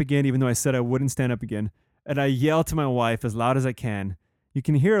stand up again, even though I said I wouldn't stand up again. And I yell to my wife as loud as I can. You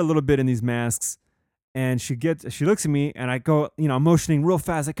can hear a little bit in these masks. And she looks at me, and I go, I'm motioning real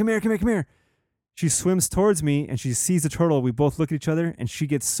fast. Like, come here, come here, come here. She swims towards me, and she sees the turtle. We both look at each other, and she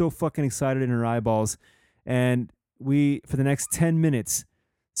gets so fucking excited in her eyeballs. And we, for the next 10 minutes,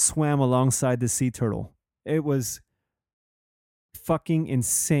 swam alongside the sea turtle. It was fucking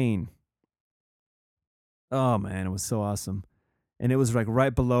insane. Oh, man, it was so awesome. And it was like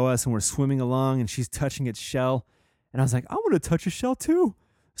right below us, and we're swimming along, and she's touching its shell. And I was like, I want to touch a shell too.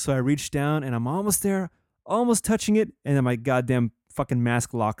 So I reached down, and I'm almost there, almost touching it, and then my goddamn fucking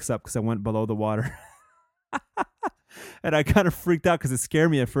mask locks up because I went below the water. And I kind of freaked out because it scared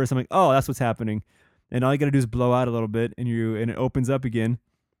me at first. I'm like, oh, that's what's happening. And all you got to do is blow out a little bit, and it opens up again.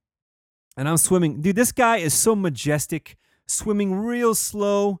 And I'm swimming. Dude, this guy is so majestic, swimming real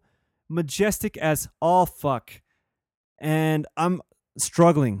slow, majestic as all fuck. And I'm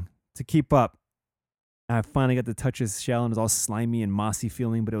struggling to keep up. I finally got to touch his shell, and it was all slimy and mossy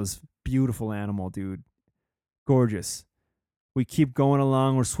feeling, but it was beautiful animal, dude. Gorgeous. We keep going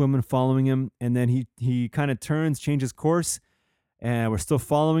along. We're swimming, following him, and then he kind of turns, changes course, and we're still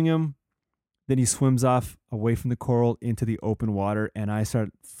following him. Then he swims off away from the coral into the open water, and I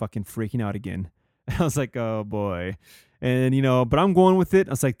start fucking freaking out again. I was like, oh boy. And, but I'm going with it.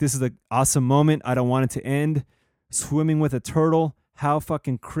 I was like, this is an awesome moment. I don't want it to end. Swimming with a turtle. How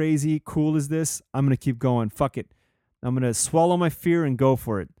fucking crazy cool is this? I'm going to keep going. Fuck it. I'm going to swallow my fear and go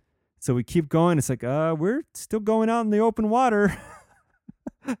for it. So we keep going. It's like, we're still going out in the open water.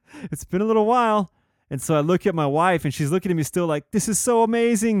 It's been a little while. And so I look at my wife and she's looking at me still like, this is so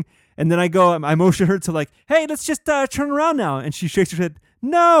amazing. And then I motion her to like, hey, let's just turn around now. And she shakes her head,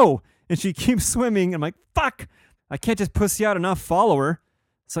 no. And she keeps swimming. I'm like, fuck, I can't just pussy out and not follow her.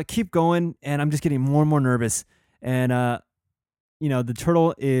 So I keep going and I'm just getting more and more nervous. And, the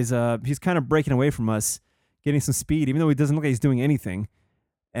turtle is, he's kind of breaking away from us, getting some speed, even though he doesn't look like he's doing anything.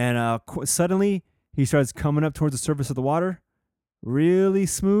 And suddenly he starts coming up towards the surface of the water, really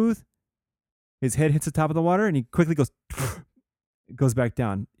smooth. His head hits the top of the water and he quickly goes back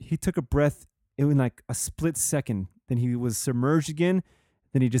down. He took a breath in like a split second. Then he was submerged again.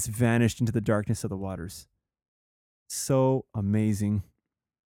 Then he just vanished into the darkness of the waters. So amazing.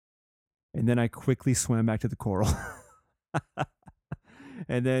 And then I quickly swam back to the coral.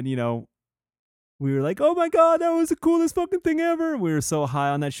 And then, we were like, oh my God, that was the coolest fucking thing ever. We were so high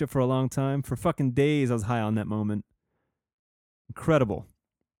on that shit for a long time. For fucking days, I was high on that moment. Incredible.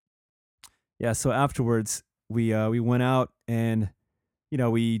 Yeah, so afterwards, we went out and,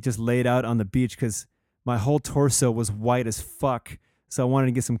 we just laid out on the beach because my whole torso was white as fuck. So I wanted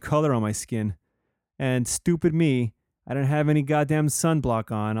to get some color on my skin. And stupid me, I didn't have any goddamn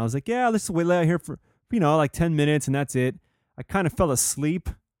sunblock on. I was like, yeah, let's wait out here for, like 10 minutes and that's it. I kind of fell asleep.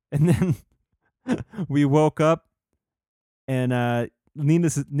 And then we woke up and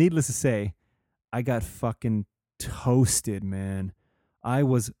needless to say, I got fucking toasted, man. I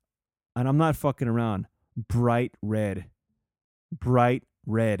was, and I'm not fucking around, bright red.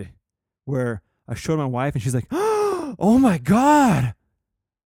 Where I showed my wife and she's like, oh my God.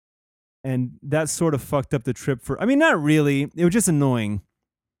 And that sort of fucked up the trip not really. It was just annoying.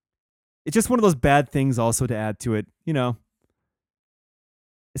 It's just one of those bad things also to add to it,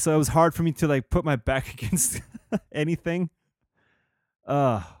 So it was hard for me to like put my back against anything.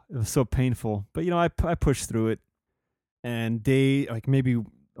 It was so painful. But I pushed through it. And maybe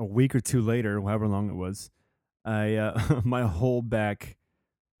a week or two later, however long it was, my whole back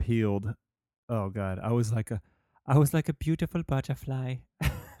peeled. Oh God, I was like a beautiful butterfly.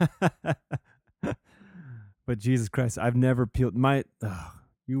 But Jesus Christ, I've never peeled my.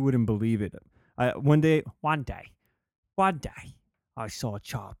 You wouldn't believe it. One day, I saw a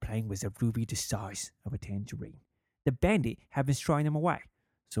child playing with a ruby the size of a tangerine. The bandit had been throwing them away,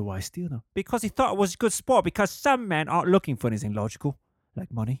 so I steal them because he thought it was a good sport. Because some men aren't looking for anything logical,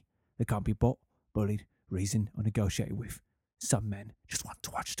 like money. They can't be bought, bullied, reasoned, or negotiated with. Some men just want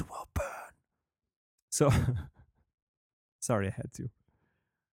to watch the world burn. So, sorry, I had to.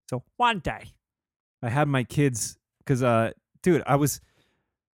 So one day, I had my kids because, dude,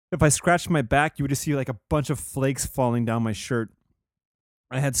 if I scratched my back, you would just see like a bunch of flakes falling down my shirt.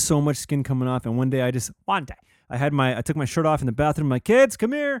 I had so much skin coming off, and one day I took my shirt off in the bathroom. My kids,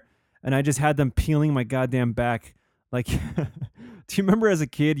 come here, and I just had them peeling my goddamn back. Like, do you remember as a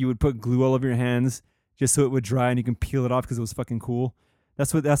kid you would put glue all over your hands just so it would dry and you can peel it off because it was fucking cool?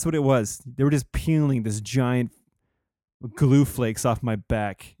 That's what it was. They were just peeling this giant glue flakes off my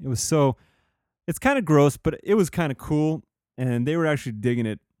back. It's kind of gross, but it was kind of cool, and they were actually digging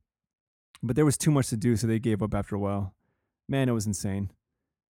it. But there was too much to do, so they gave up after a while. Man, it was insane.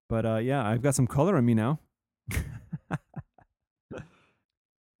 But yeah, I've got some color on me now. All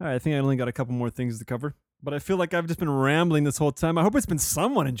right, I think I only got a couple more things to cover, but I feel like I've just been rambling this whole time. I hope it's been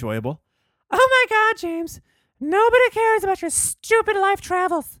somewhat enjoyable. Oh my God, James. Nobody cares about your stupid life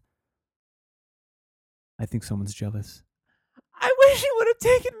travels. I think someone's jealous. I wish you would have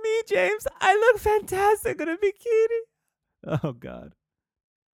taken me, James. I look fantastic in a bikini. Oh God.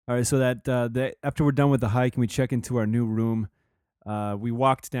 All right, so that after we're done with the hike and we check into our new room, we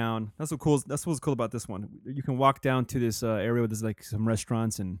walked down. That's what's cool about this one. You can walk down to this area where there's like some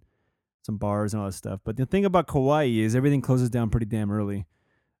restaurants and some bars and all that stuff. But the thing about Kauai is everything closes down pretty damn early.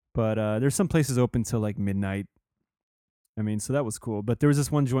 But there's some places open till like midnight. So that was cool. But there was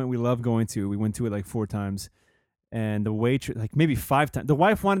this one joint we loved going to. We went to it like 4 times. And the waitress, like maybe 5 times. The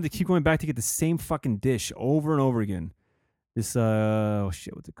wife wanted to keep going back to get the same fucking dish over and over again. This, what's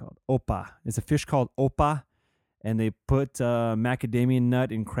it called? Opa. It's a fish called opa. And they put macadamia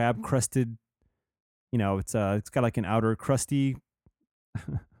nut and crab crusted. It's got like an outer crusty.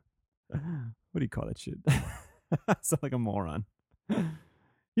 What do you call that shit? I sound like a moron.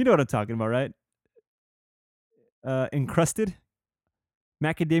 You know what I'm talking about, right? Encrusted.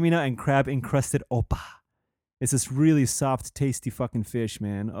 macadamia nut and crab encrusted opa. It's this really soft, tasty fucking fish,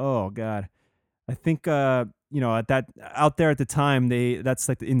 man. Oh god. I think at that out there at the time that's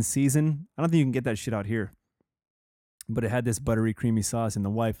like in season. I don't think you can get that shit out here. But it had this buttery, creamy sauce, and the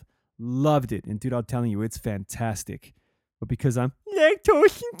wife loved it. And dude, I'm telling you, it's fantastic. But because I'm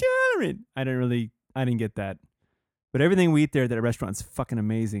lactose intolerant, I didn't get that. But everything we eat there at that restaurant's fucking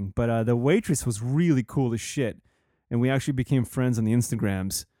amazing. But the waitress was really cool as shit, and we actually became friends on the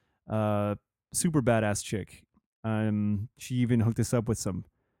Instagrams. Super badass chick. She even hooked us up with some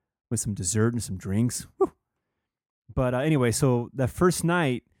dessert and some drinks. Woo. But anyway, so that first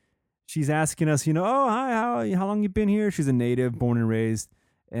night, she's asking us, oh, hi, how long you been here? She's a native, born and raised,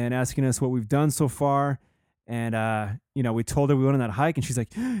 and asking us what we've done so far. And, we told her we went on that hike, and she's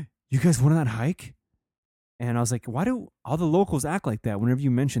like, you guys went on that hike? And I was like, why do all the locals act like that whenever you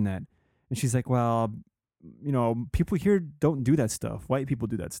mention that? And she's like, well, people here don't do that stuff. White people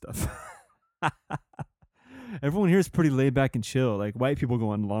do that stuff. Everyone here is pretty laid back and chill. Like, white people go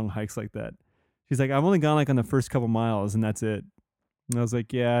on long hikes like that. She's like, I've only gone like on the first couple miles, and that's it. And I was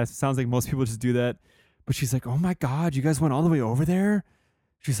like, yeah, it sounds like most people just do that. But she's like, oh my God, you guys went all the way over there?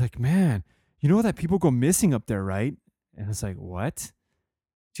 She's like, man, you know that people go missing up there, right? And I was like, what?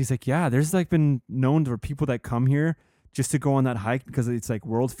 She's like, yeah, there's like been known for people that come here just to go on that hike because it's like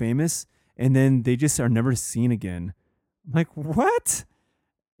world famous. And then they just are never seen again. I'm like, what?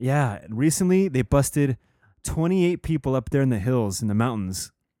 Yeah, recently they busted 28 people up there in the hills, in the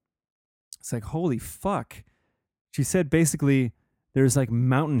mountains. It's like, holy fuck. She said basically there's like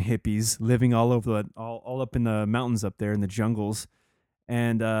mountain hippies living all over all up in the mountains up there in the jungles.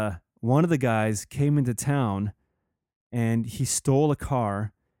 And one of the guys came into town and he stole a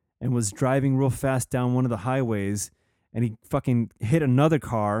car and was driving real fast down one of the highways, and he fucking hit another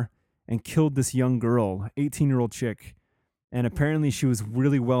car and killed this young girl, 18-year-old chick. And apparently she was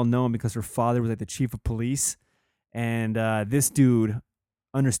really well known because her father was like the chief of police. And this dude,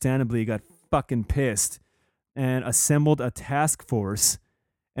 understandably, got fucking pissed and assembled a task force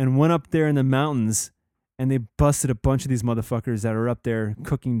and went up there in the mountains, and they busted a bunch of these motherfuckers that are up there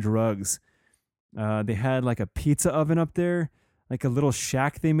cooking drugs. They had like a pizza oven up there, like a little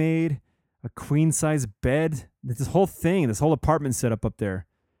shack they made, a queen size bed. This whole thing, this whole apartment set up there.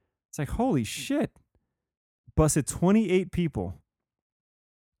 It's like, holy shit. Busted 28 people.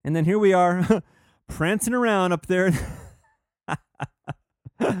 And then here we are prancing around up there,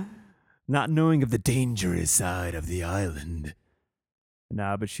 not knowing of the dangerous side of the island.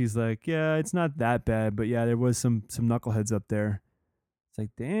 Nah, but she's like, yeah, it's not that bad, but yeah, there was some knuckleheads up there. It's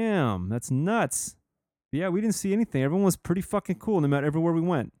like, damn, that's nuts. But yeah, we didn't see anything. Everyone was pretty fucking cool no matter everywhere we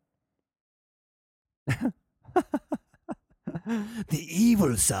went. The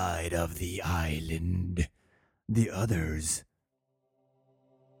evil side of the island. The others.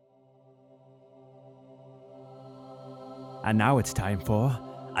 And now it's time for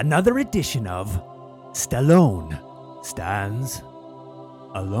another edition of Stallone Stands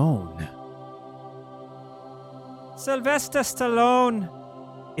Alone. Sylvester Stallone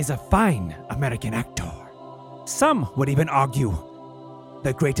is a fine American actor. Some would even argue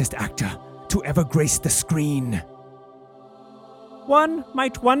the greatest actor to ever grace the screen. One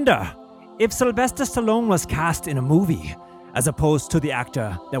might wonder if Sylvester Stallone was cast in a movie as opposed to the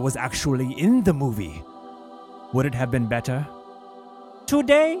actor that was actually in the movie. Would it have been better?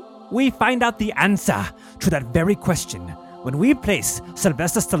 Today, we find out the answer to that very question when we place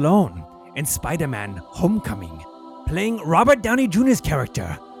Sylvester Stallone in Spider-Man: Homecoming, playing Robert Downey Jr.'s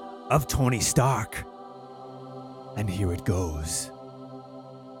character of Tony Stark. And here it goes.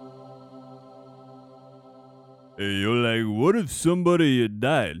 Hey, you're like, what if somebody had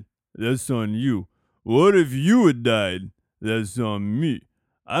died? That's on you. What if you had died? That's on me.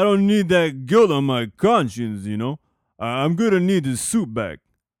 I don't need that guilt on my conscience, you know? I'm gonna need the suit back.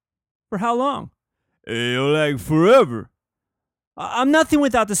 For how long? Hey, you're like, forever. I'm nothing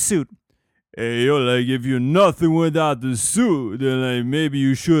without the suit. Hey, you're like, if you're nothing without the suit, then like maybe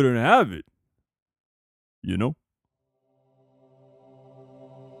you shouldn't have it. You know?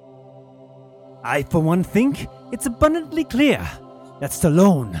 I, for one, think it's abundantly clear that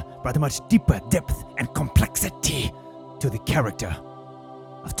Stallone brought a much deeper depth and complexity to the character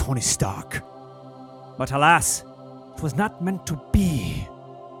of Tony Stark. But alas, it was not meant to be.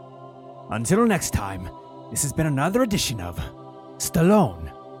 Until next time, this has been another edition of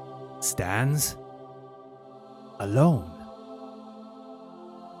Stallone Stands Alone.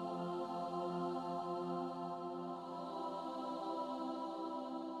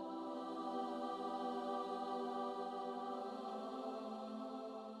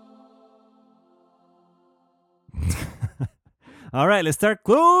 All right, let's start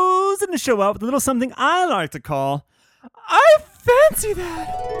closing the show out with a little something I like to call. I fancy that.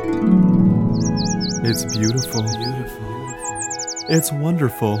 It's beautiful. It's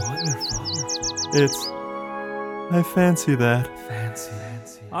wonderful. It's. I fancy that.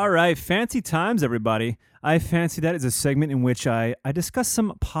 All right, fancy times, everybody. I fancy that is a segment in which I discuss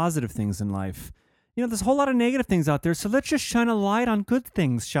some positive things in life. You know, there's a whole lot of negative things out there, so let's just shine a light on good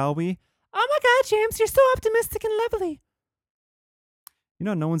things, shall we? Oh my God, James, you're so optimistic and lovely. You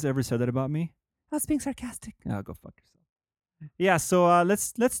know, no one's ever said that about me. I was being sarcastic. Oh, go fuck yourself. Yeah, so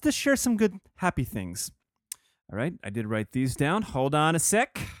let's just share some good, happy things. All right, I did write these down. Hold on a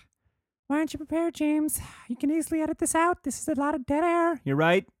sec. Why aren't you prepared, James? You can easily edit this out. This is a lot of dead air. You're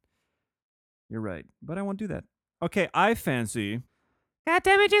right. But I won't do that. Okay, I fancy. God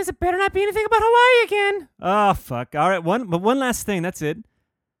damn it, James, it better not be anything about Hawaii again. Oh, fuck. All right, one last thing. That's it.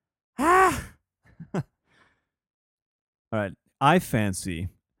 Ah, All right, I fancy.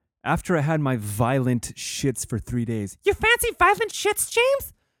 After I had my violent shits for 3 days. you fancy violent shits,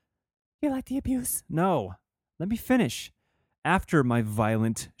 James? You like the abuse? No, let me finish. After my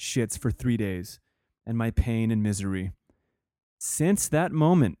violent shits for 3 days and my pain and misery, since that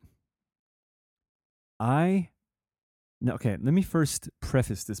moment, okay, let me first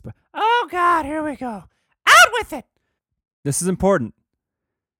preface this, but Oh God, here we go. Out with it. this is important.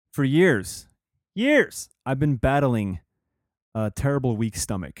 For years, I've been battling a terrible weak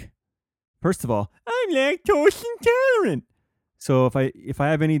stomach. First of all, I'm lactose intolerant. So if I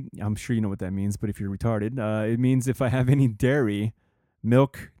have any, I'm sure you know what that means, but if you're retarded, it means if I have any dairy,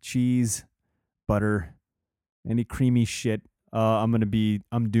 milk, cheese, butter, any creamy shit,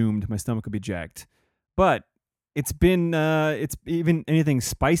 I'm doomed. My stomach will be jacked. But it's even anything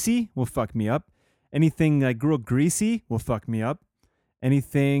spicy will fuck me up. Anything like real greasy will fuck me up.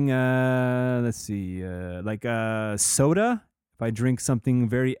 Anything, let's see, like soda. If I drink something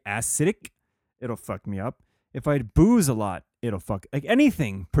very acidic, it'll fuck me up. If I booze a lot, it'll fuck. Like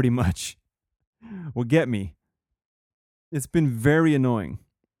anything, pretty much, will get me. It's been very annoying.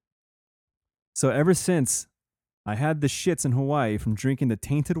 So ever since I had the shits in Hawaii from drinking the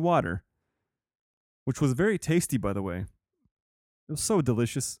tainted water, which was very tasty, by the way. It was so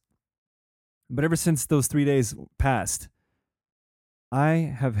delicious. But ever since those 3 days passed,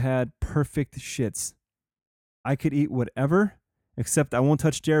 I have had perfect shits. I could eat whatever, except I won't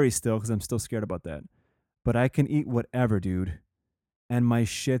touch dairy still because I'm still scared about that. But I can eat whatever, dude. And my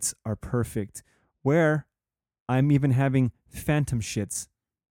shits are perfect. Where I'm even having phantom shits.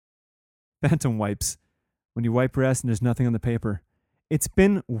 Phantom wipes. When you wipe your ass and there's nothing on the paper. It's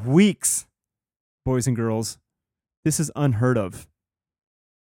been weeks, boys and girls. This is unheard of.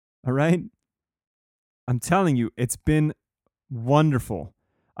 All right? I'm telling you, it's been wonderful.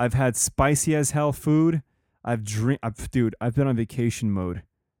 I've had spicy as hell food. Dude, I've been on vacation mode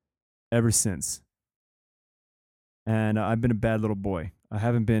ever since. And I've been a bad little boy. I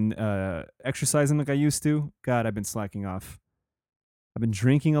haven't been exercising like I used to. God, I've been slacking off. I've been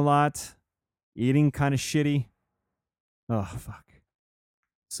drinking a lot, eating kind of shitty. Oh, fuck.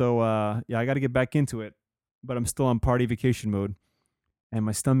 So, yeah, I got to get back into it. But I'm still on party vacation mode. And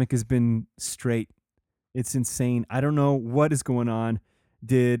my stomach has been straight. It's insane. I don't know what is going on.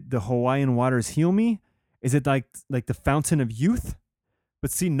 Did the Hawaiian waters heal me? Is it like the fountain of youth?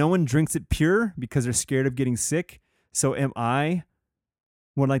 But see, no one drinks it pure because they're scared of getting sick. So am I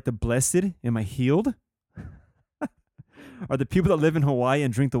more like the blessed? Am I healed? Are the people that live in Hawaii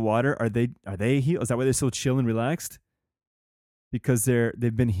and drink the water, are they healed? Is that why they're so chill and relaxed? Because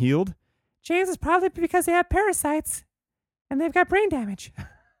they've been healed? James, is probably because they have parasites and they've got brain damage.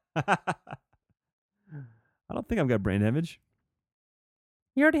 I don't think I've got brain damage.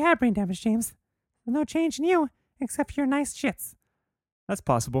 You already had brain damage, James. There's no change in you except for your nice shits. That's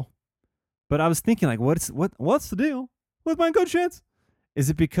possible. But I was thinking, like, what's the deal with my good shits? Is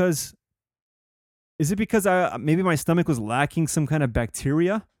it because maybe my stomach was lacking some kind of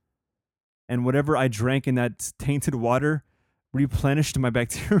bacteria, and whatever I drank in that tainted water replenished my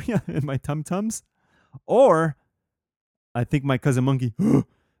bacteria in my tum-tums? Or I think my cousin Monkey,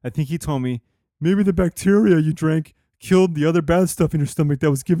 I think he told me, maybe the bacteria you drank killed the other bad stuff in your stomach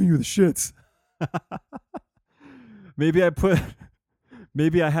that was giving you the shits.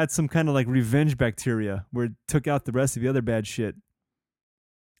 Maybe I had some kind of like revenge bacteria where it took out the rest of the other bad shit.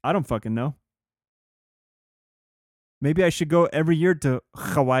 I don't fucking know. Maybe I should go every year to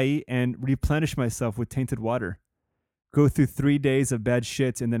Hawaii and replenish myself with tainted water. Go through 3 days of bad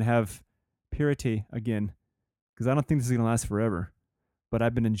shit and then have purity again. Because I don't think this is going to last forever. But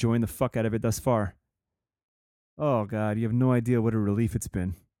I've been enjoying the fuck out of it thus far. Oh, God, you have no idea what a relief it's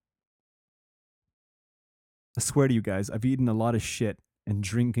been. I swear to you guys, I've eaten a lot of shit and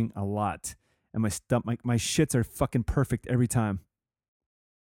drinking a lot. And my shits are fucking perfect every time.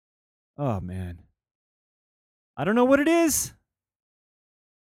 Oh, man. I don't know what it is,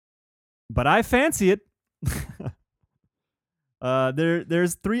 but I fancy it.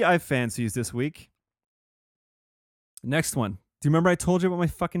 There's 3 I fancies this week. Next one. Do you remember I told you about my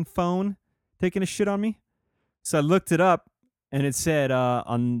fucking phone taking a shit on me? So I looked it up, and it said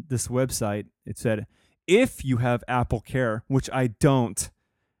on this website, it said, if you have Apple Care, which I don't,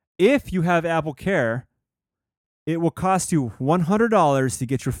 if you have Apple Care, it will cost you $100 to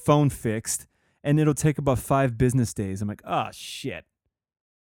get your phone fixed, and it'll take about 5 business days. I'm like, oh, shit.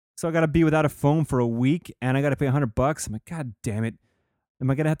 So I got to be without a phone for a week, and I got to pay $100. I'm like, God damn it. Am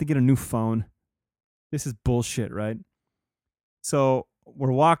I going to have to get a new phone? This is bullshit, right? So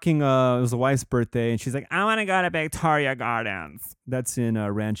we're walking. It was the wife's birthday, and she's like, I want to go to Victoria Gardens. That's in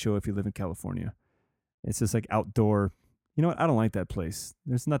Rancho if you live in California. It's just like outdoor. You know what? I don't like that place.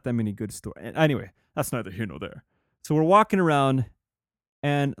 There's not that many good stores. Anyway, that's neither here nor there. So we're walking around,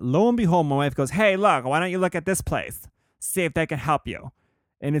 and lo and behold, my wife goes, hey, look, why don't you look at this place? See if they can help you.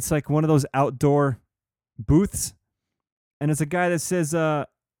 And it's like one of those outdoor booths. And it's a guy that says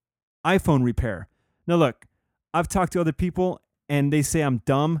iPhone repair. Now, look, I've talked to other people, and they say I'm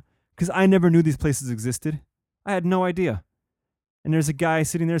dumb because I never knew these places existed. I had no idea. And there's a guy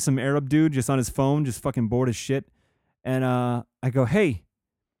sitting there, some Arab dude, just on his phone, just fucking bored as shit. And I go, hey,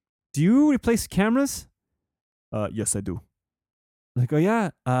 do you replace cameras? Yes, I do. I go,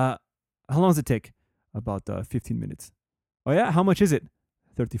 yeah. How long does it take? About 15 minutes. Oh, yeah? How much is it?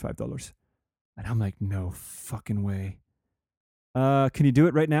 $35. And I'm like, no fucking way. Can you do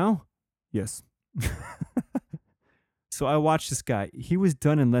it right now? Yes. So I watched this guy. He was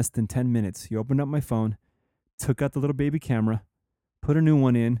done in less than 10 minutes. He opened up my phone, took out the little baby camera, put a new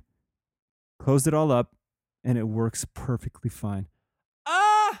one in, closed it all up, and it works perfectly fine.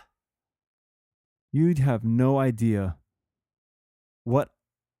 Ah! You'd have no idea what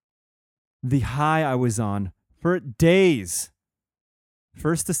the high I was on for days.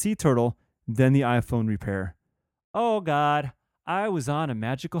 First the sea turtle, then the iPhone repair. Oh, God. I was on a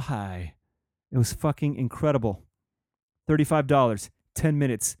magical high. It was fucking incredible. $35, 10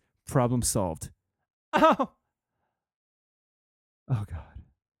 minutes, problem solved. Oh! Oh, God.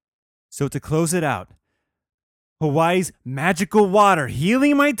 So to close it out, Hawaii's magical water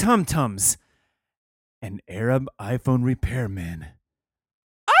healing my tum-tums. An Arab iPhone repairman.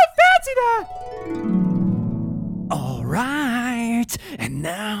 I fancy that! All right. And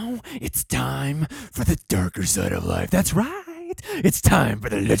now it's time for the darker side of life. That's right. It's time for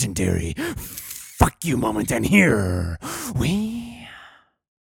the legendary fuck you moment. And here we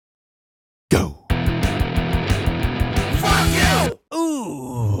go. Fuck you!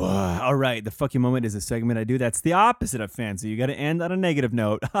 Ooh. All right. The fuck you moment is a segment I do that's the opposite of fancy. You got to end on a negative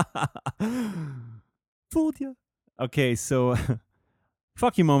note. Fooled you. Okay, so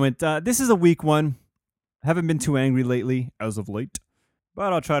fuck you moment. This is a weak one. Haven't been too angry lately, as of late,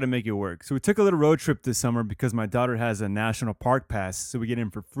 but I'll try to make it work. So we took a little road trip this summer because my daughter has a national park pass, so we get in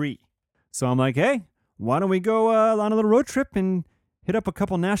for free. So I'm like, hey, why don't we go on a little road trip and hit up a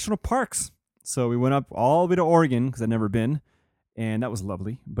couple national parks? So we went up all the way to Oregon because I'd never been, and that was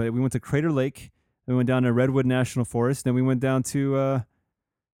lovely. But we went to Crater Lake, we went down to Redwood National Forest, then we went down to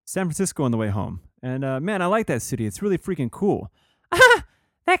San Francisco on the way home. And man, I like that city. It's really freaking cool.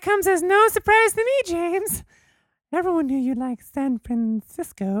 That comes as no surprise to me, James. Everyone knew you liked San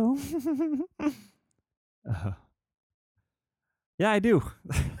Francisco. Yeah, I do.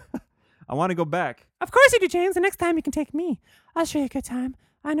 I want to go back. Of course you do, James. The next time you can take me. I'll show you a good time.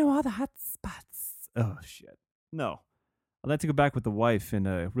 I know all the hot spots. Oh, shit. No. I'd like to go back with the wife and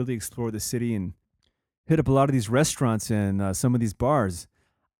really explore the city and hit up a lot of these restaurants and some of these bars.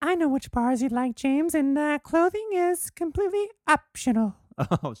 I know which bars you'd like, James, and clothing is completely optional.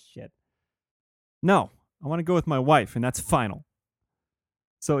 Oh, shit. No, I want to go with my wife, and that's final.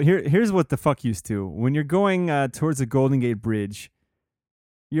 So here's what the fuck yous do. When you're going towards the Golden Gate Bridge,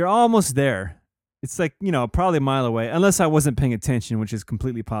 you're almost there. It's like, probably a mile away, unless I wasn't paying attention, which is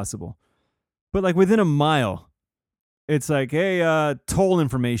completely possible. But like within a mile, it's like, hey, toll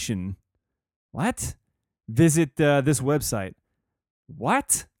information. What? Visit this website.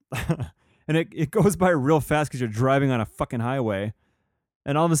 What? And it goes by real fast because you're driving on a fucking highway.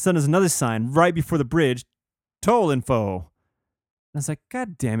 And all of a sudden there's another sign right before the bridge. Toll info. And I was like,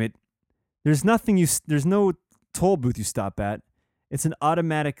 God damn it. There's no toll booth you stop at. It's an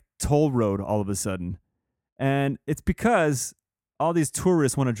automatic toll road all of a sudden. And it's because all these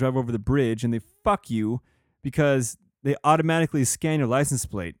tourists want to drive over the bridge and they fuck you because they automatically scan your license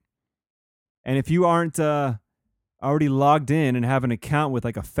plate. And if you aren't already logged in and have an account with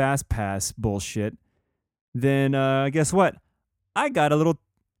like a fast pass bullshit, then guess what? I got a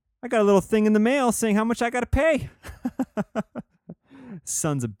little thing in the mail saying how much I got to pay.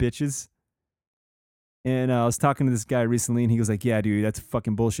 Sons of bitches. And I was talking to this guy recently, and he was like, yeah, dude, that's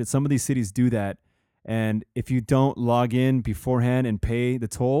fucking bullshit. Some of these cities do that. And if you don't log in beforehand and pay the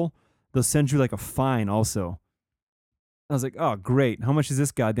toll, they'll send you like a fine also. I was like, oh, great. How much is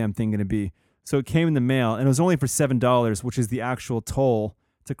this goddamn thing going to be? So it came in the mail, and it was only for $7, which is the actual toll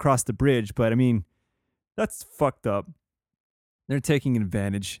to cross the bridge. But I mean, that's fucked up. They're taking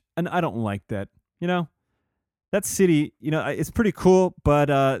advantage. And I don't like that. You know? That city, you know, it's pretty cool, but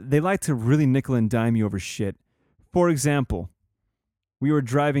they like to really nickel and dime you over shit. For example, we were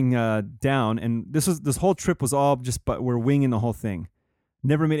driving down, and this whole trip was all just, but we're winging the whole thing.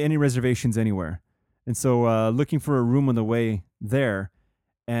 Never made any reservations anywhere. And so looking for a room on the way there,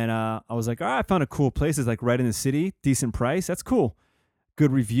 and I was like, I found a cool place. It's like right in the city, decent price. That's cool.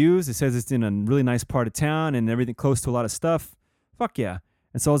 Good reviews. It says it's in a really nice part of town and everything close to a lot of stuff. Fuck yeah.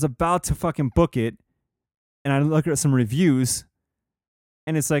 And so I was about to fucking book it. And I look at some reviews,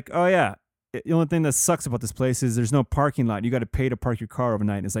 and it's like, oh yeah, the only thing that sucks about this place is there's no parking lot. You got to pay to park your car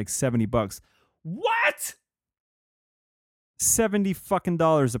overnight. And it's like $70. What? $70 fucking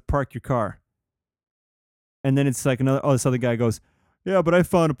dollars to park your car. And then it's like this other guy goes, yeah, but I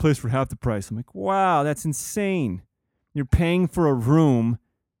found a place for half the price. I'm like, wow, that's insane. You're paying for a room,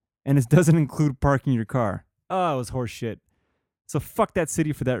 and it doesn't include parking your car. Oh, it was horse shit. So fuck that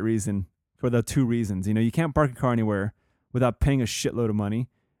city for that reason. For the two reasons, you know, you can't park a car anywhere without paying a shitload of money,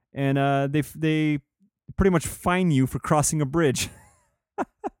 and they pretty much fine you for crossing a bridge.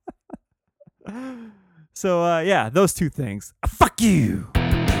 So yeah, those two things. Fuck you.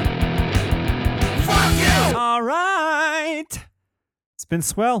 Fuck you. All right. It's been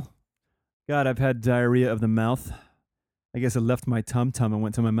swell. God, I've had diarrhea of the mouth. I guess it left my tum and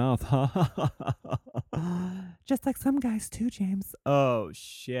went to my mouth. Just like some guys too, James. Oh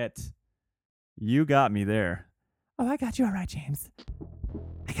shit. You got me there. Oh, I got you all right, James.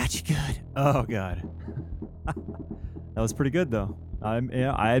 I got you good. Oh, God. That was pretty good, though. I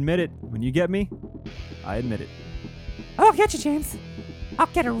admit it. When you get me, I admit it. I'll get you, James. I'll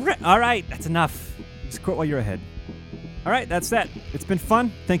get a All right, that's enough. Just quit while you're ahead. All right, that's that. It's been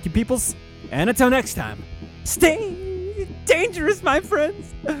fun. Thank you, peoples. And until next time, stay dangerous, my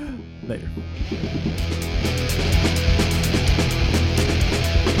friends. Later.